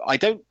I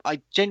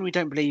genuinely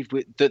don't believe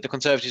that the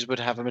Conservatives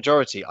would have a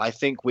majority. I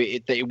think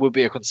that it would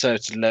be a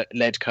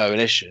Conservative-led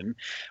coalition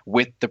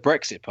with the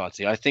Brexit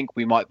Party. I think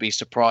we might be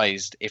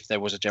surprised if there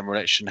was a general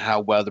election how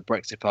well the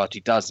Brexit Party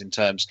does in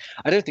terms.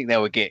 I don't think they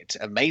would get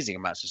amazing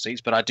amounts of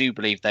seats, but I do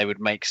believe they would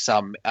make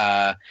some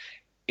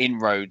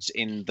inroads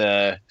in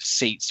the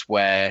seats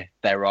where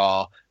there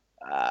are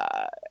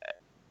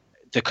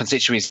the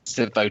constituencies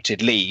that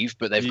voted leave,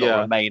 but they've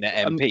got Remainer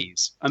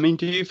MPs. I mean,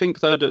 do you think,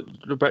 though, that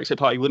the Brexit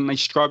Party, wouldn't they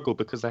struggle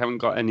because they haven't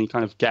got any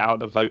kind of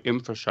get-out-the-vote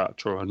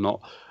infrastructure, or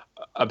not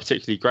a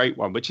particularly great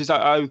one, which is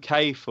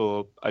okay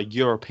for a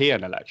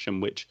European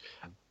election, which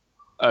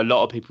a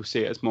lot of people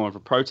see it as more of a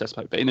protest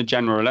vote. But in a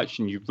general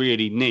election, you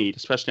really need,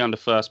 especially under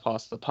first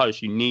past the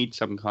post, you need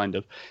some kind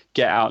of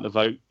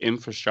get-out-the-vote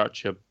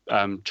infrastructure,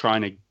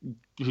 trying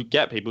to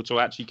get people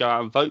to actually go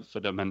out and vote for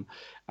them,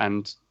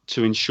 and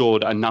to ensure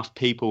that enough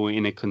people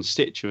in a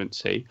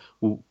constituency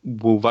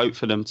will vote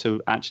for them to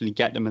actually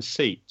get them a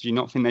seat. Do you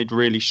not think they'd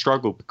really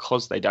struggle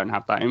because they don't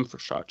have that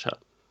infrastructure?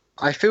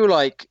 I feel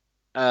like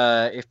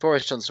if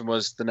Boris Johnson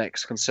was the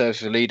next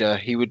Conservative leader,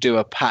 he would do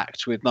a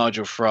pact with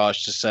Nigel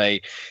Farage to say,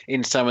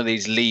 in some of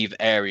these leave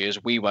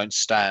areas, we won't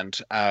stand,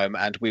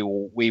 and we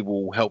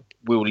will help.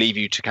 We will leave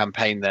you to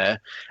campaign there.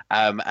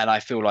 And I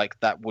feel like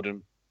that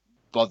wouldn't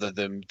bother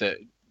them that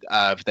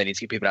they need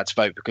to get people out to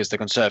vote, because the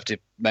Conservative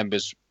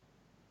members'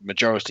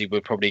 majority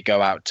would probably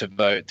go out to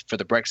vote for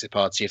the Brexit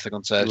Party if the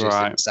Conservatives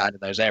didn't stand in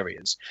those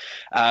areas.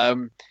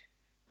 I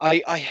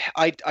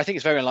think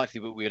it's very unlikely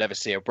that we would ever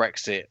see a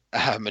Brexit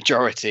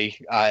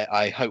majority.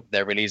 I hope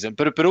there really isn't.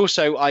 But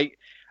also,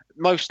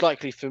 most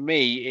likely for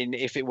me,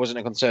 if it wasn't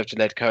a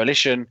Conservative-led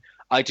coalition,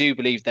 I do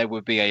believe there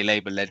would be a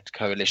Labour-led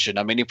coalition.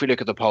 I mean, if we look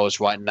at the polls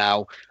right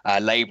now,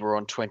 Labour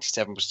on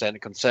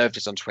 27%,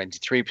 Conservatives on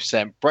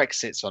 23%,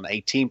 Brexit's on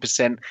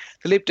 18%,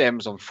 the Lib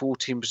Dems on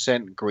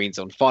 14%, Greens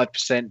on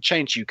 5%,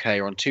 Change UK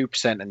are on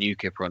 2%, and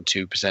UKIP are on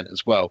 2%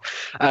 as well.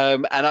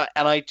 And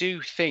I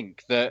do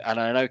think that, and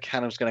I know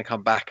Callum's going to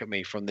come back at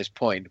me from this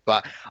point,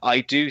 but I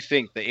do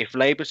think that if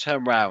Labour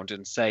turn round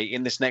and say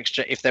in this next,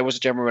 if there was a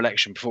general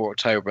election before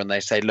October and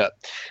they say, look,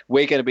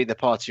 we're going to be the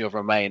party of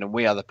Remain and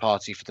we are the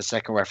party for the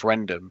second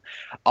referendum,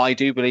 I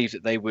do believe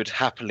that they would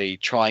happily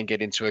try and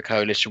get into a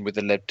coalition with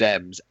the Lib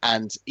Dems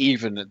and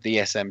even the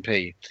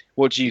SNP.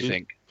 What do you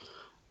think?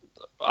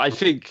 I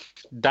think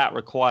that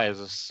requires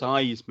a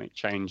seismic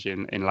change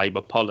in Labour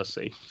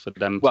policy for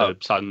them to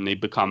suddenly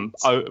become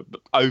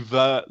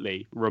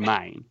overtly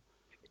Remain.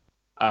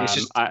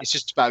 It's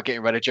just about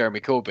getting rid of Jeremy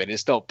Corbyn.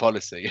 It's not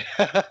policy.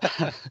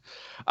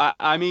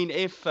 I mean,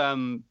 if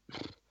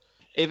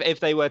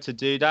they were to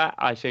do that,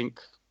 I think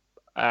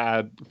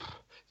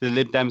the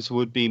Lib Dems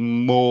would be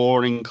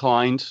more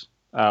inclined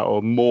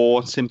or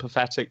more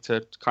sympathetic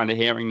to kind of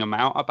hearing them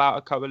out about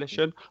a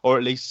coalition, or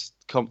at least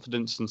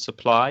confidence and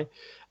supply.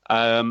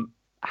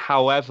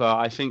 However,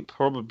 I think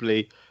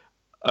probably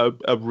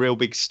a real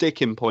big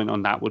sticking point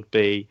on that would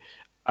be,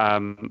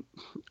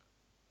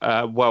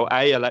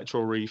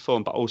 electoral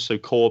reform, but also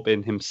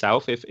Corbyn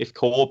himself. If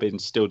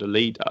Corbyn's still the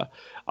leader,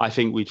 I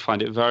think we'd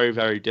find it very,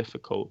 very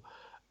difficult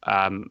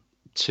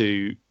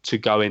to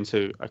go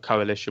into a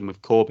coalition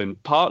with Corbyn,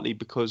 partly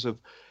because of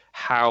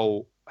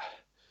how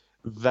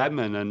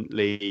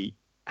vehemently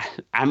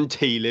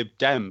anti-Lib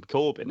Dem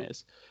Corbyn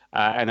is.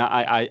 And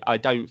I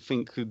don't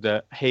think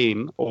that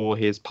him or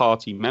his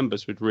party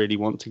members would really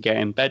want to get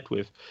in bed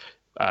with,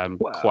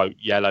 quote,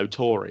 yellow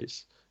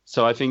Tories.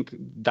 So I think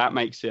that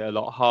makes it a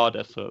lot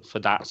harder for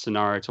that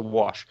scenario to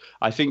wash.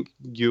 I think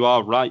you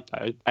are right,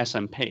 though.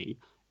 SNP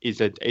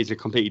is a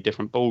completely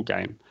different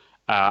ballgame.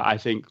 I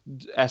think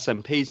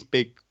SNP's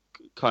big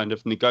kind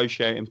of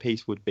negotiating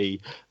piece would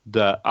be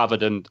that, other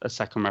than a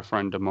second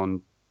referendum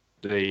on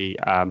the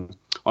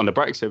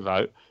Brexit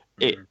vote,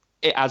 it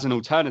as an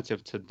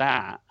alternative to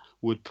that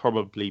would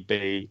probably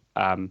be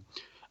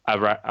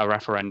a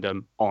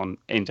referendum on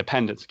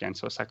independence again,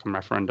 so a second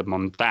referendum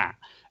on that.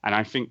 And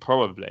I think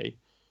probably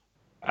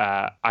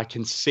I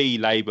can see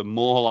Labour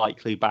more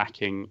likely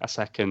backing a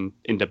second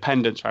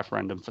independence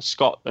referendum for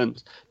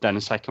Scotland than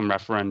a second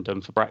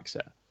referendum for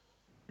Brexit.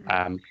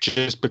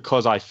 Just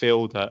because I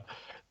feel that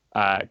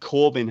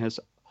Corbyn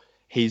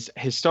he's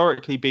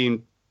historically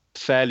been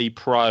fairly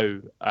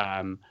pro,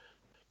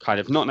 kind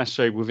of not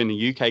necessarily within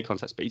the UK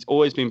context, but he's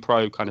always been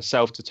pro kind of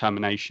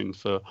self-determination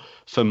for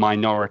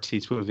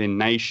minorities within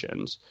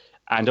nations.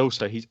 And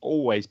also he's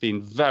always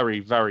been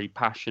very, very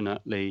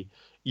passionately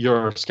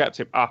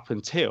Eurosceptic up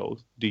until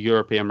the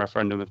European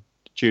referendum of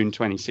June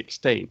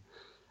 2016.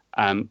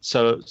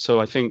 So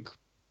I think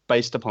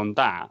based upon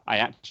that, I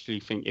actually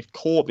think if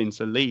Corbyn's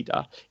the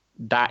leader,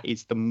 that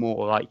is the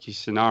more likely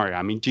scenario.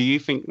 I mean, do you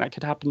think that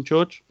could happen,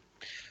 George?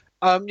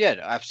 Yeah,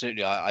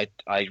 absolutely. I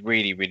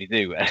really, really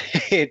do.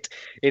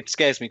 It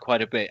scares me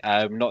quite a bit.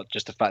 Not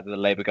just the fact that the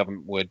Labour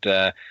government would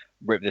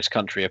rip this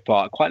country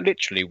apart, quite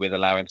literally, with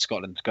allowing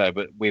Scotland to go,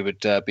 but we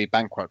would be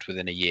bankrupt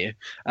within a year.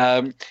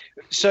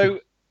 So,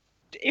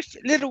 if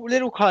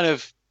little kind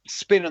of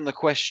spin on the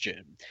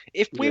question,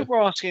 if we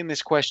were asking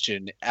this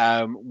question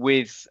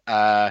with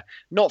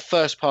not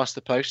first past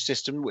the post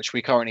system, which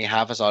we currently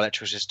have as our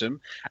electoral system,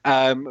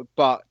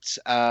 but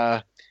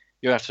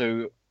you have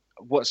to.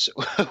 What's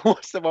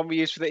the one we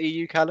use for the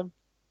EU, Callum?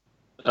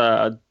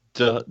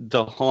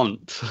 The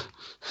haunt,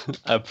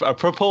 a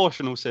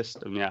proportional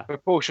system, yeah.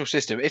 Proportional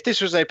system. If this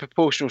was a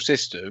proportional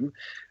system,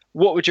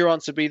 what would your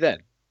answer be then?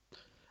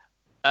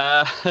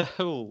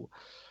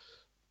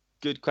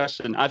 Good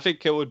question. I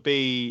think it would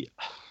be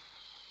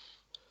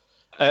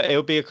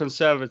a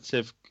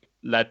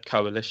Conservative-led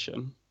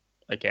coalition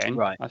again.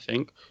 Right. I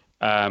think,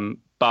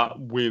 but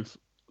with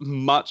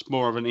much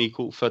more of an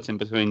equal footing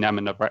between them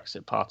and the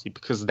Brexit Party,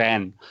 because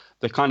then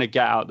they kind of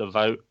get out the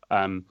vote.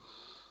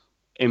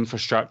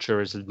 Infrastructure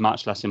is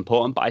much less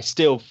important, but I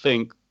still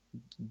think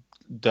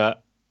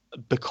that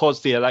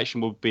because the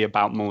election will be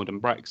about more than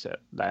Brexit,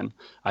 then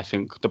I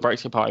think the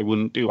Brexit Party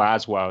wouldn't do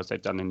as well as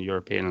they've done in the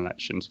European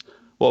elections.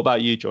 What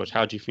about you, George?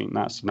 How do you think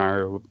that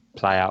scenario would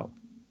play out?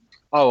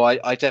 Oh,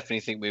 I definitely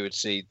think we would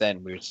see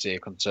a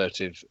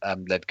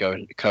Conservative-led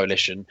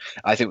coalition.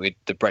 I think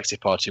the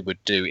Brexit Party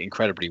would do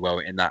incredibly well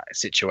in that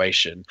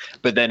situation.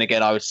 But then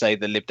again, I would say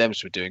the Lib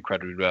Dems would do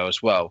incredibly well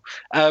as well.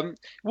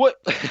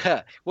 What do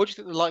you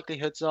think the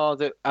likelihoods are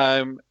that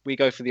we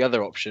go for the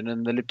other option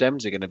and the Lib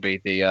Dems are going to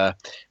be the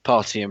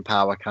party in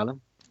power,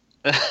 Callum?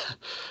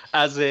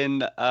 As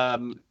in,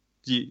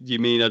 you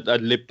mean a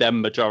Lib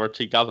Dem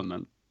majority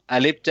government?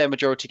 A Lib Dem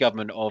majority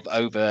government of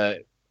over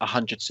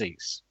 100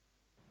 seats.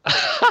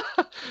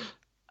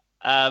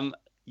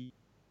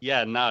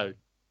 Yeah, no,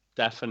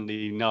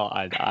 definitely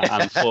not.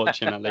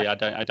 Unfortunately, I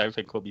don't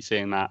think we'll be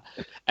seeing that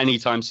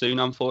anytime soon.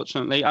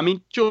 Unfortunately, I mean,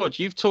 George,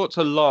 you've talked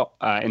a lot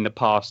in the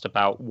past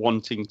about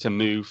wanting to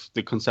move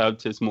the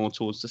Conservatives more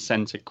towards the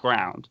centre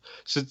ground.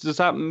 So does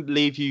that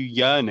leave you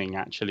yearning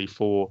actually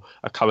for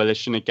a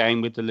coalition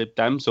again with the Lib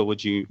Dems, or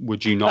would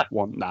you not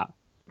want that?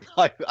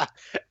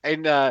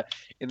 In the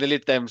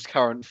Lib Dems'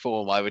 current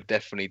form, I would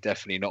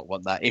definitely not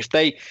want that. If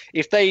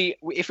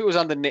it was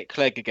under Nick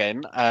Clegg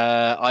again,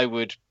 I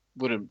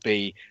wouldn't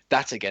be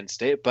that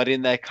against it. But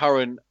in their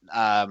current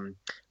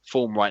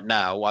form right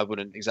now, I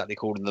wouldn't exactly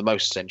call them the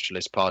most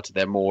centralist party.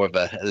 They're more of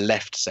a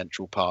left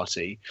central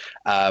party.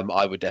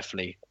 I would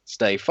definitely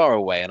stay far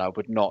away, and I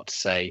would not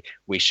say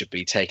we should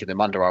be taking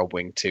them under our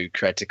wing to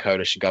create a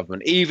coalition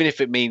government, even if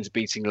it means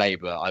beating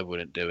Labour. I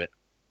wouldn't do it.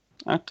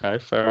 Okay,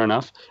 fair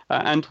enough.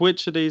 And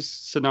which of these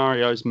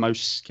scenarios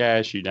most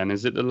scares you then?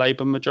 Is it the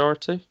Labour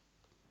majority?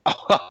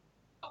 Oh,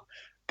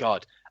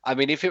 God. I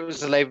mean, if it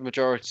was the Labour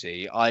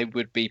majority, I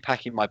would be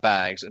packing my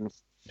bags and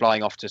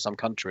flying off to some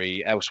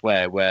country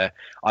elsewhere where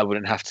I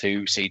wouldn't have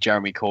to see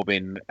Jeremy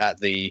Corbyn at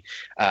the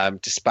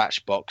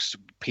dispatch box,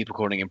 people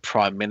calling him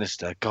Prime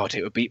Minister. God,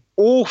 it would be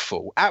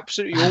awful,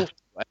 absolutely awful.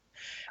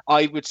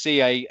 I would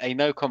see a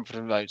no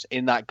confidence vote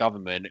in that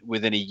government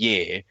within a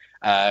year.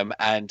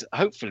 And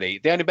hopefully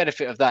the only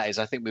benefit of that is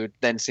I think we would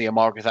then see a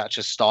Margaret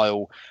Thatcher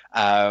style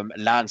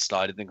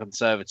landslide in the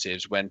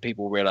Conservatives when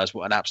people realise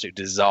what an absolute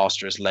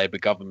disastrous Labour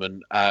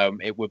government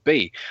it would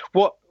be.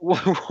 What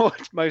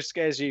most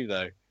scares you,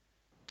 though?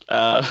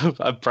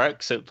 A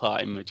Brexit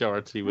Party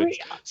majority would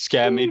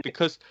scare me,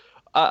 because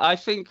I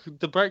think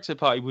the Brexit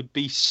Party would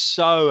be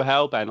so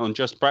hell-bent on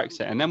just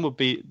Brexit, and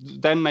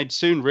then they'd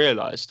soon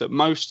realise that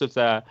most of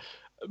the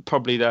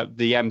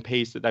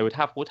MPs that they would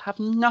have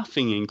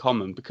nothing in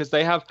common, because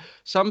they have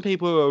some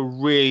people who are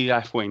really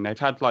left-wing. They've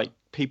had like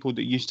people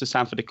that used to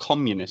stand for the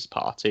Communist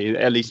Party,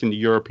 at least in the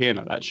European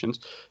elections,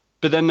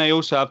 but then they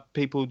also have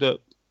people that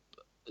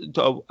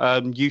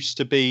used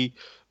to be,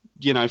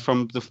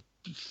 from the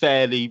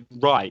fairly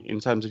right in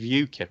terms of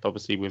UKIP,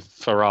 obviously with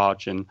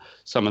Farage and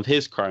some of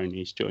his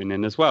cronies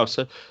joining as well.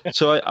 So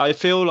I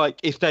feel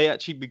like if they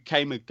actually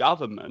became a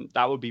government,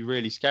 that would be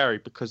really scary,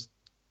 because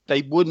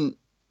they wouldn't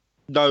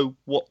know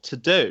what to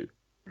do.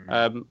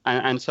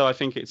 And so I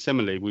think it's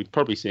similarly, we'd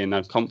probably see a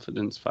no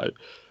confidence vote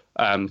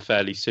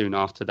fairly soon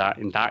after that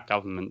in that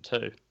government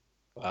too.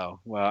 Wow.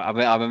 Well, I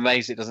mean, I'm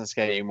amazed it doesn't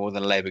scare you more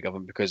than a Labour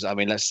government, because I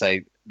mean, let's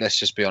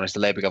just be honest, the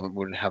Labour government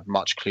wouldn't have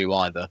much clue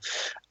either.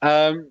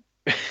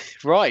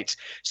 Right.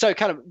 So,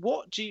 Callum,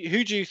 who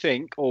do you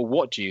think, or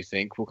what do you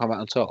think will come out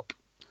on top?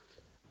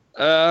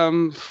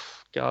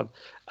 God,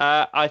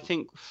 I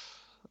think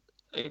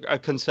a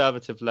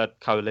Conservative-led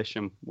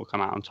coalition will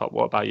come out on top.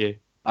 What about you?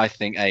 I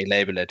think a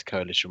Labour-led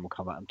coalition will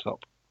come out on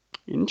top.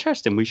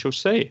 Interesting. We shall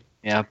see.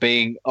 Yeah,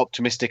 being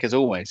optimistic as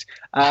always.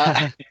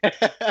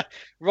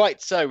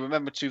 Right, so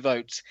remember to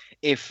vote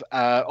if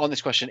on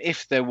this question,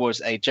 if there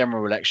was a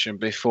general election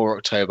before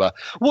October,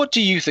 what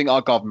do you think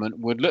our government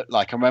would look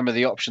like? And remember,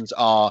 the options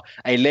are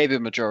a Labour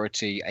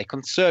majority, a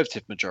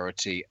Conservative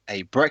majority,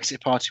 a Brexit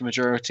Party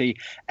majority,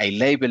 a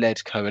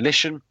Labour-led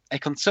coalition, a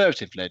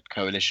Conservative-led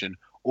coalition,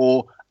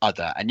 or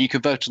other. And you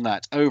can vote on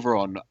that over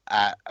on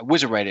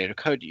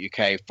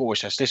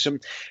wizardradio.co.uk/listen.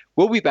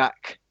 We'll be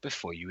back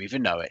before you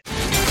even know it.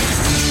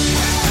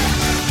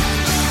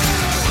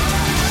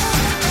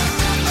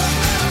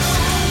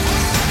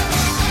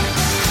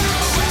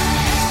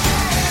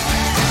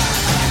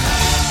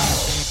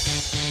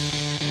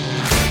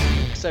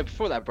 So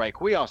before that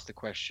break, we asked the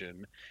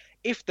question,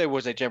 if there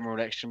was a general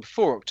election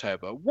before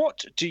October,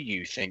 what do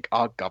you think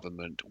our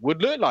government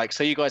would look like?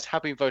 So you guys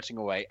have been voting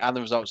away, and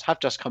the results have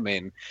just come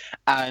in,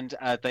 and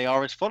they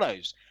are as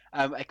follows.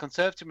 A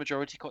Conservative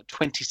majority got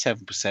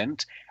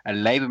 27%, a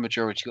Labour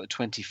majority got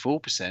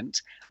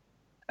 24%,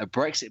 a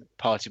Brexit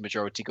Party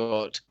majority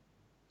got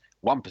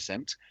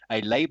 1%,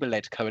 a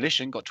Labour-led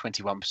coalition got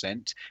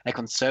 21%, a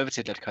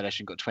Conservative-led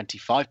coalition got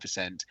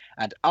 25%,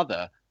 and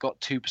other got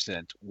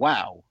 2%.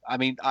 Wow. I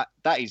mean,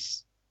 that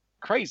is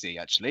crazy,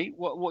 actually.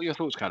 What are your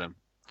thoughts, Callum?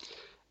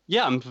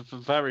 Yeah, I'm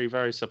very,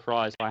 very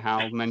surprised by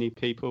how many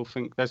people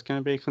think there's going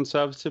to be a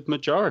Conservative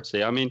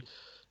majority. I mean,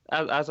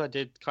 as I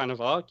did kind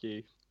of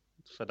argue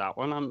for that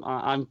one,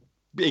 I'm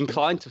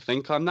inclined to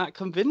think I'm that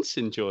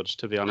convincing, George,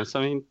 to be honest.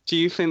 I mean, do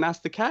you think that's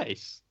the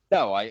case?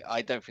 No,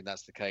 I don't think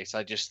that's the case.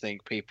 I just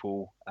think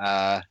people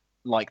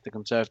like the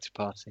Conservative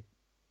Party.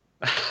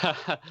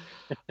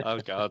 Oh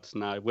God,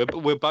 no.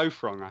 We're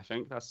both wrong. I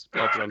think that's the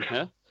problem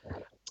here.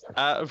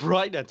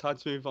 Right then, time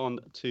to move on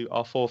to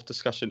our fourth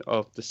discussion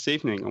of this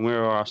evening, and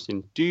we're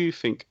asking: do you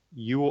think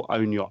you will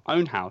own your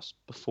own house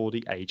before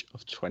the age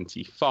of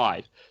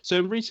 25? So,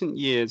 in recent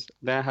years,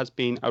 there has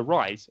been a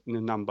rise in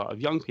the number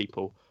of young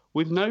people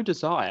with no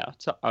desire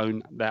to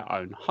own their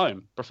own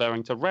home,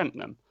 preferring to rent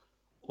them.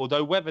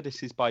 Although whether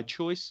this is by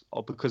choice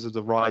or because of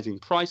the rising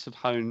price of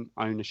home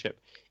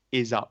ownership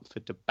is up for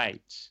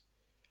debate.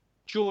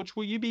 George,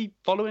 will you be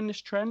following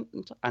this trend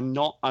and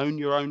not own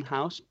your own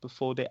house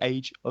before the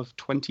age of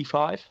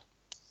 25?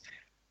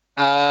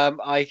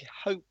 I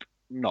hope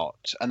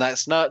not. And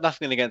that's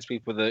nothing against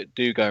people that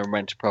do go and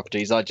rent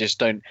properties. I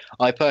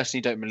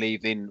personally don't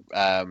believe in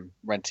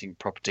renting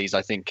properties.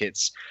 I think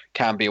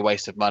can be a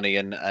waste of money.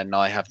 And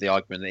I have the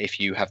argument that if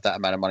you have that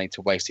amount of money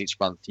to waste each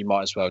month, you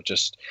might as well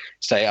just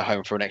stay at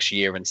home for an extra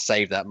year and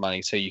save that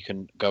money so you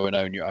can go and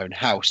own your own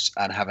house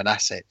and have an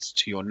asset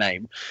to your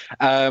name.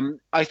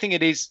 I think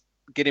it is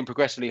getting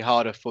progressively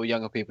harder for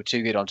younger people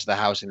to get onto the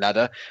housing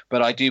ladder.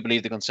 But I do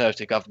believe the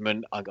Conservative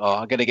government are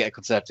going to get a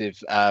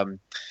Conservative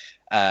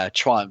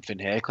triumph in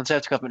here.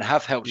 Conservative government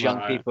have helped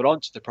young people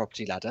onto the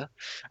property ladder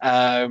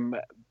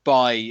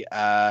by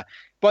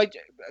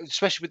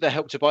especially with the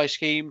Help to Buy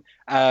scheme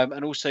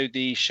and also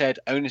the shared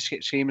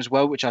ownership scheme as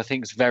well, which I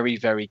think is very,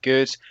 very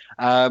good.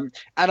 And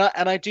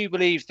I do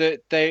believe that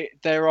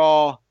there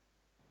are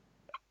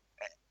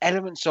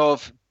elements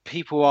of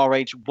people our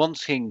age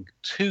wanting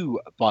to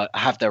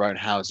have their own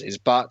houses,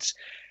 but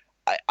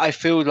I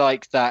feel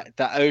like that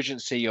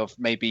urgency of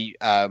maybe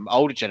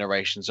older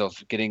generations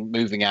of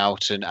moving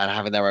out and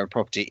having their own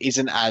property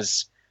isn't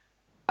as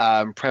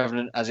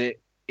prevalent as it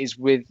is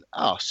with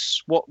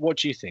us. What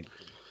do you think?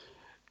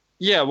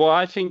 Yeah, well,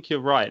 I think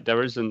you're right.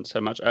 There isn't so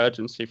much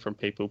urgency from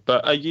people.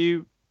 But are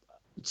you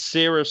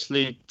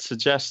seriously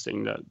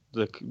suggesting that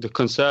the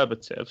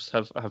Conservatives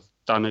have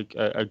done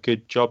a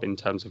good job in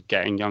terms of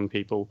getting young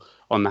people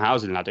on the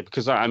housing ladder?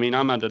 Because, I mean,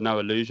 I'm under no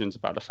illusions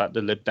about the fact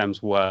that Lib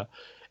Dems were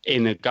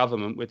in a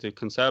government with the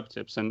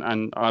Conservatives,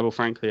 and I will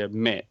frankly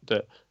admit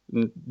that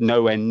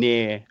nowhere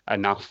near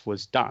enough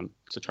was done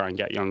to try and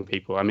get young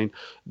people. I mean,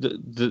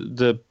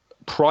 the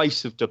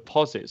price of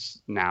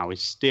deposits now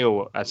is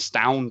still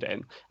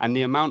astounding, and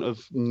the amount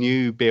of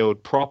new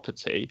build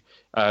property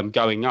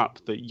going up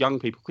that young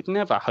people could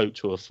never hope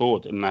to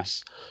afford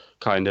unless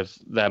kind of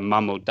their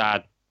mum or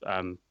dad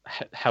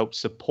help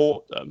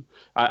support them.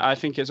 I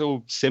think it's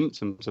all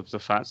symptoms of the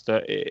fact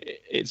that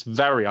it's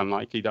very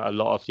unlikely that a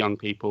lot of young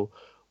people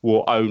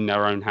will own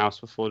their own house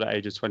before the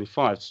age of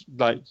 25.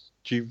 Like,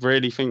 do you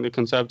really think the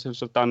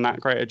Conservatives have done that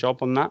great a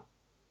job on that?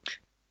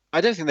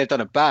 I don't think they've done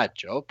a bad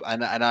job,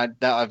 and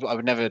I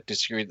would never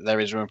disagree that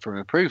there is room for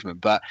improvement.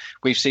 But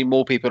we've seen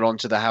more people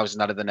onto the housing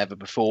ladder than ever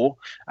before,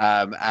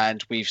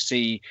 and we've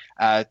seen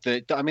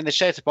the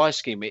Share to Buy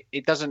scheme.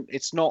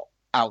 It's not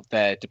out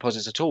there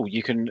deposits at all.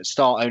 You can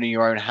start owning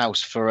your own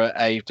house for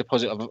a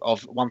deposit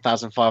of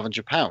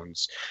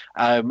 £1,500.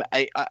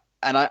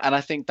 And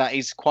I think that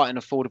is quite an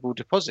affordable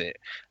deposit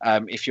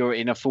if you're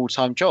in a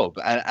full-time job.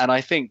 And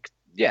I think,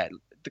 yeah,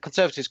 the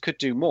Conservatives could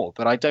do more,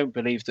 but I don't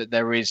believe that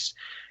there is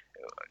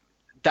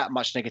that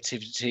much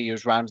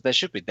negativity around there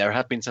should be. There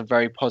have been some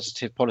very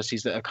positive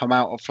policies that have come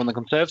out from the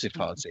Conservative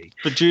Party.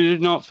 But do you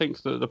not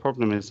think that the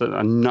problem is that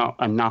not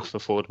enough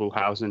affordable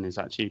housing is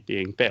actually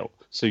being built?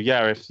 So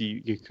yeah, if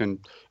you can,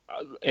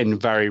 in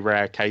very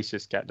rare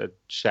cases, get the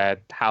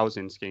shared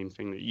housing scheme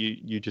thing that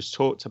you just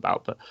talked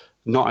about, but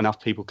not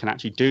enough people can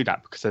actually do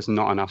that because there's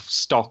not enough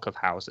stock of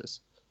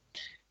houses.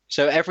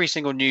 So every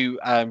single new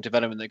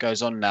development that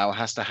goes on now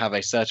has to have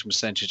a certain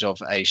percentage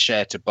of a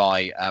share to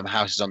buy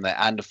houses on there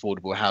and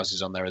affordable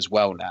houses on there as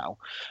well now.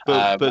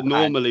 But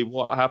normally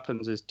what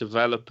happens is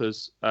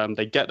developers,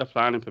 they get the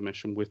planning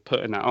permission with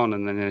putting that on,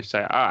 and then they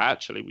say,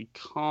 actually, we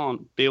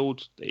can't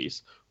build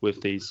these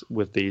with these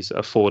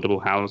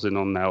affordable housing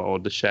on there or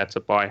the share to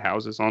buy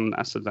houses on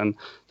there. So then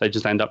they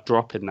just end up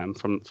dropping them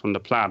from the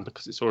plan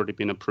because it's already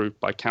been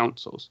approved by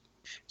councils.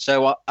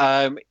 So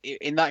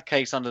in that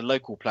case, under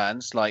local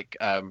plans, like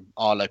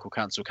our local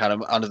council,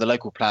 Callum, under the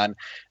local plan,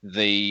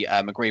 the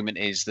agreement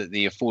is that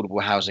the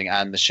affordable housing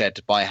and the shared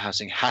to buy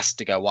housing has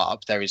to go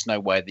up. There is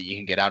no way that you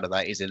can get out of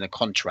that. Is in a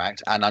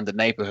contract, and under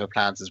neighbourhood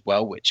plans as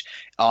well, which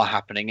are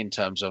happening in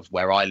terms of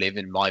where I live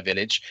in my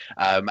village,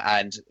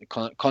 and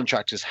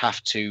contractors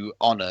have to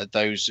honour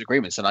those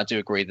agreements. And I do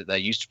agree that there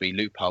used to be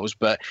loopholes,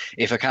 but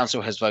if a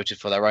council has voted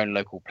for their own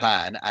local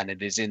plan and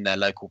it is in their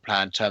local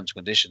plan terms and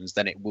conditions,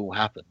 then it will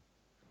happen.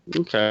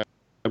 Okay,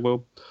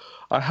 well,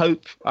 I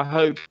hope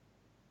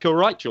you're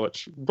right,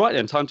 George. Right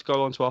then, time to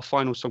go on to our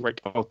final song break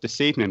of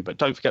this evening. But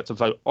don't forget to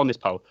vote on this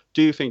poll.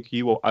 Do you think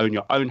you will own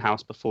your own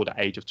house before the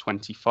age of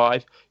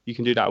 25? You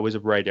can do that at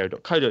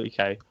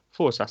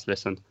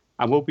wizardradio.co.uk/listen,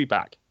 and we'll be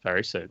back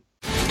very soon.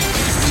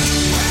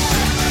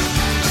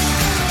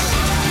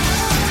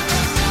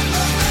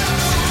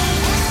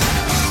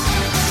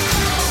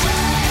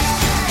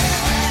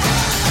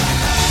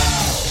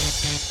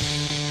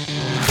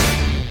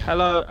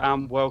 Hello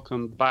and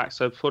welcome back.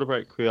 So before the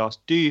break, we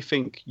asked, do you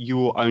think you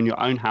will own your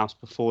own house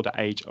before the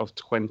age of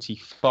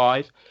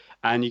 25?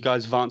 And you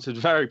guys have answered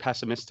very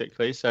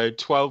pessimistically. So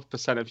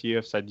 12% of you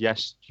have said,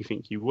 yes, you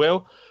think you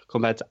will,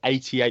 compared to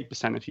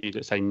 88% of you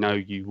that say, no,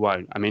 you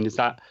won't. I mean, is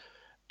that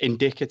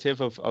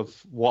indicative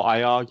of what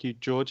I argued,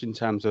 George, in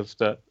terms of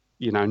that,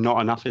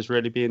 not enough is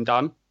really being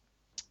done?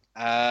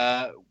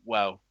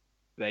 Well,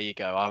 there you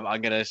go.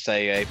 I'm going to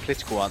say a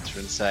political answer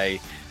and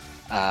say,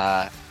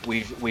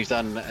 we've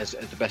done as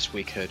the best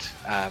we could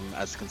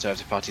as the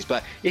Conservative parties.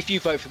 But if you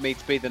vote for me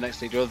to be the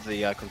next leader of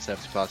the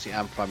Conservative Party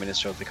and Prime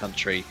Minister of the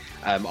country,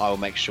 I will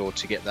make sure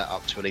to get that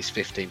up to at least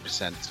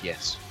 15%.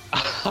 Yes.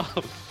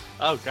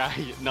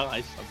 Okay,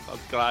 nice. I'm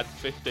glad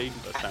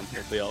 15%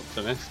 will be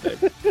optimistic.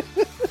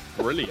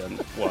 Brilliant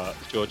work,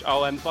 George.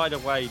 Oh, and by the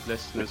way,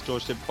 listeners,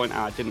 George did point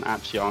out I didn't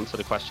actually answer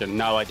the question.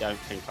 No, I don't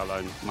think I'll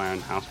own my own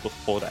house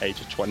before the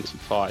age of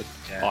 25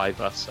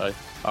 either. So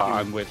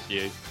I'm with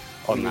you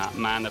on that,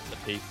 man of the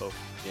people.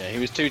 Yeah, he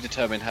was too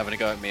determined having a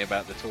go at me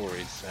about the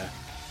Tories.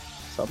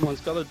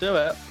 Someone's got to do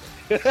it.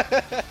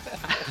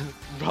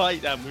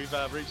 Right then, we've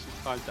reached the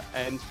time to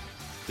end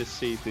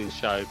this evening's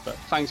show, but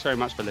thanks very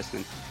much for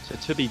listening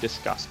to Be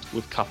Discussed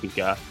with Cup and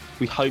Ger.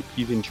 We hope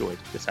you've enjoyed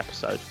this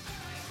episode.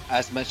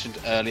 As mentioned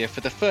earlier,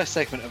 for the first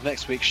segment of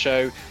next week's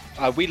show,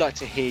 we'd like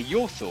to hear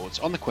your thoughts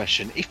on the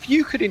question, if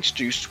you could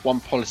introduce one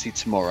policy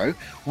tomorrow,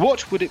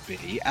 what would it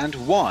be and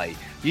why?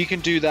 You can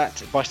do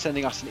that by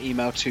sending us an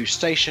email to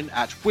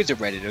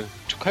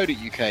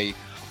station@wizardradio.co.uk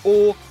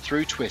or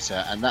through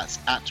Twitter, and that's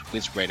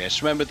 @WizRadio.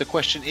 So remember, the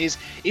question is,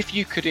 if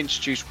you could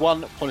introduce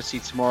one policy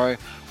tomorrow,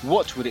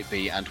 what would it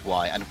be and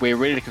why? And we're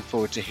really looking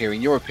forward to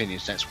hearing your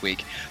opinions next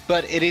week.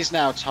 But it is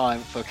now time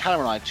for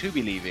Callum and I to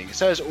be leaving.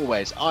 So as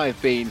always, I've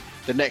been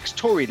the next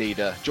Tory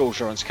leader, George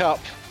Lawrence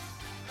Cupp.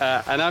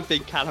 And I've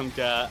been Callum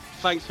Ger.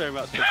 Thanks very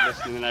much for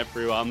listening,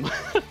 everyone.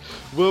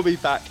 We'll be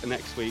back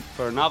next week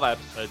for another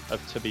episode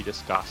of To Be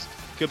Discussed.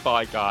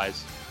 Goodbye,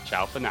 guys.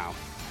 Ciao for now.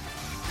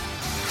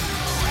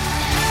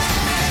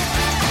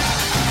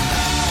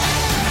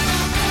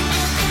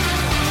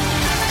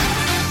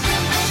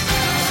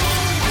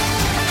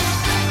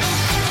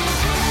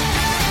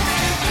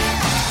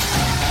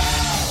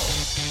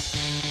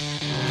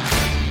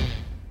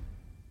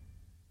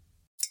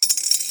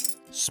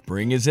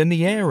 Spring is in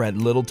the air at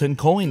Littleton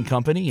Coin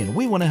Company, and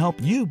we want to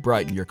help you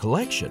brighten your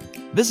collection.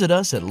 Visit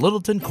us at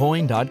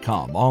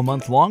littletoncoin.com all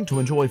month long to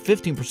enjoy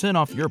 15%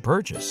 off your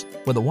purchase.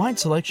 With a wide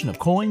selection of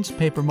coins,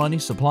 paper money,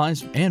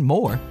 supplies, and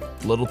more,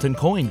 Littleton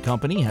Coin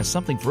Company has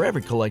something for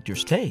every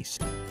collector's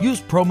taste.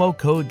 Use promo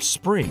code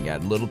SPRING at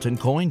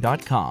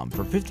littletoncoin.com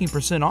for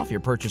 15% off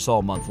your purchase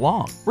all month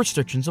long.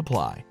 Restrictions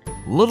apply.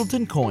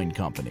 Littleton Coin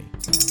Company.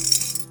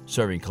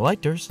 Serving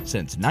collectors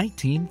since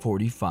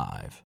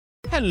 1945.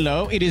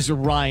 Hello, it is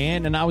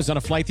Ryan, and I was on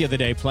a flight the other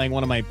day playing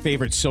one of my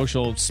favorite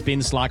social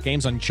spin slot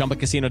games on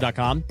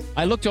ChumbaCasino.com.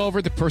 I looked over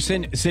at the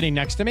person sitting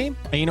next to me,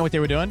 and you know what they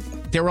were doing?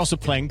 They were also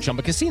playing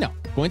Chumba Casino.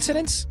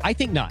 Coincidence? I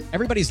think not.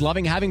 Everybody's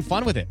loving having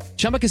fun with it.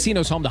 Chumba Casino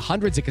is home to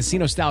hundreds of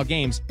casino-style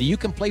games that you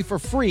can play for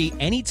free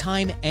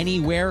anytime,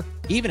 anywhere,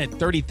 even at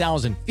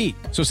 30,000 feet.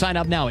 So sign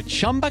up now at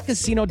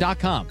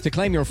ChumbaCasino.com to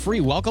claim your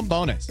free welcome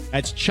bonus.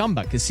 That's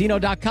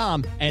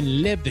ChumbaCasino.com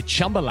and live the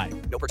Chumba life.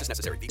 No purchase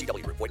necessary.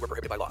 VGW Group. Void where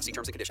prohibited by law. See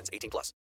terms and conditions. 18+.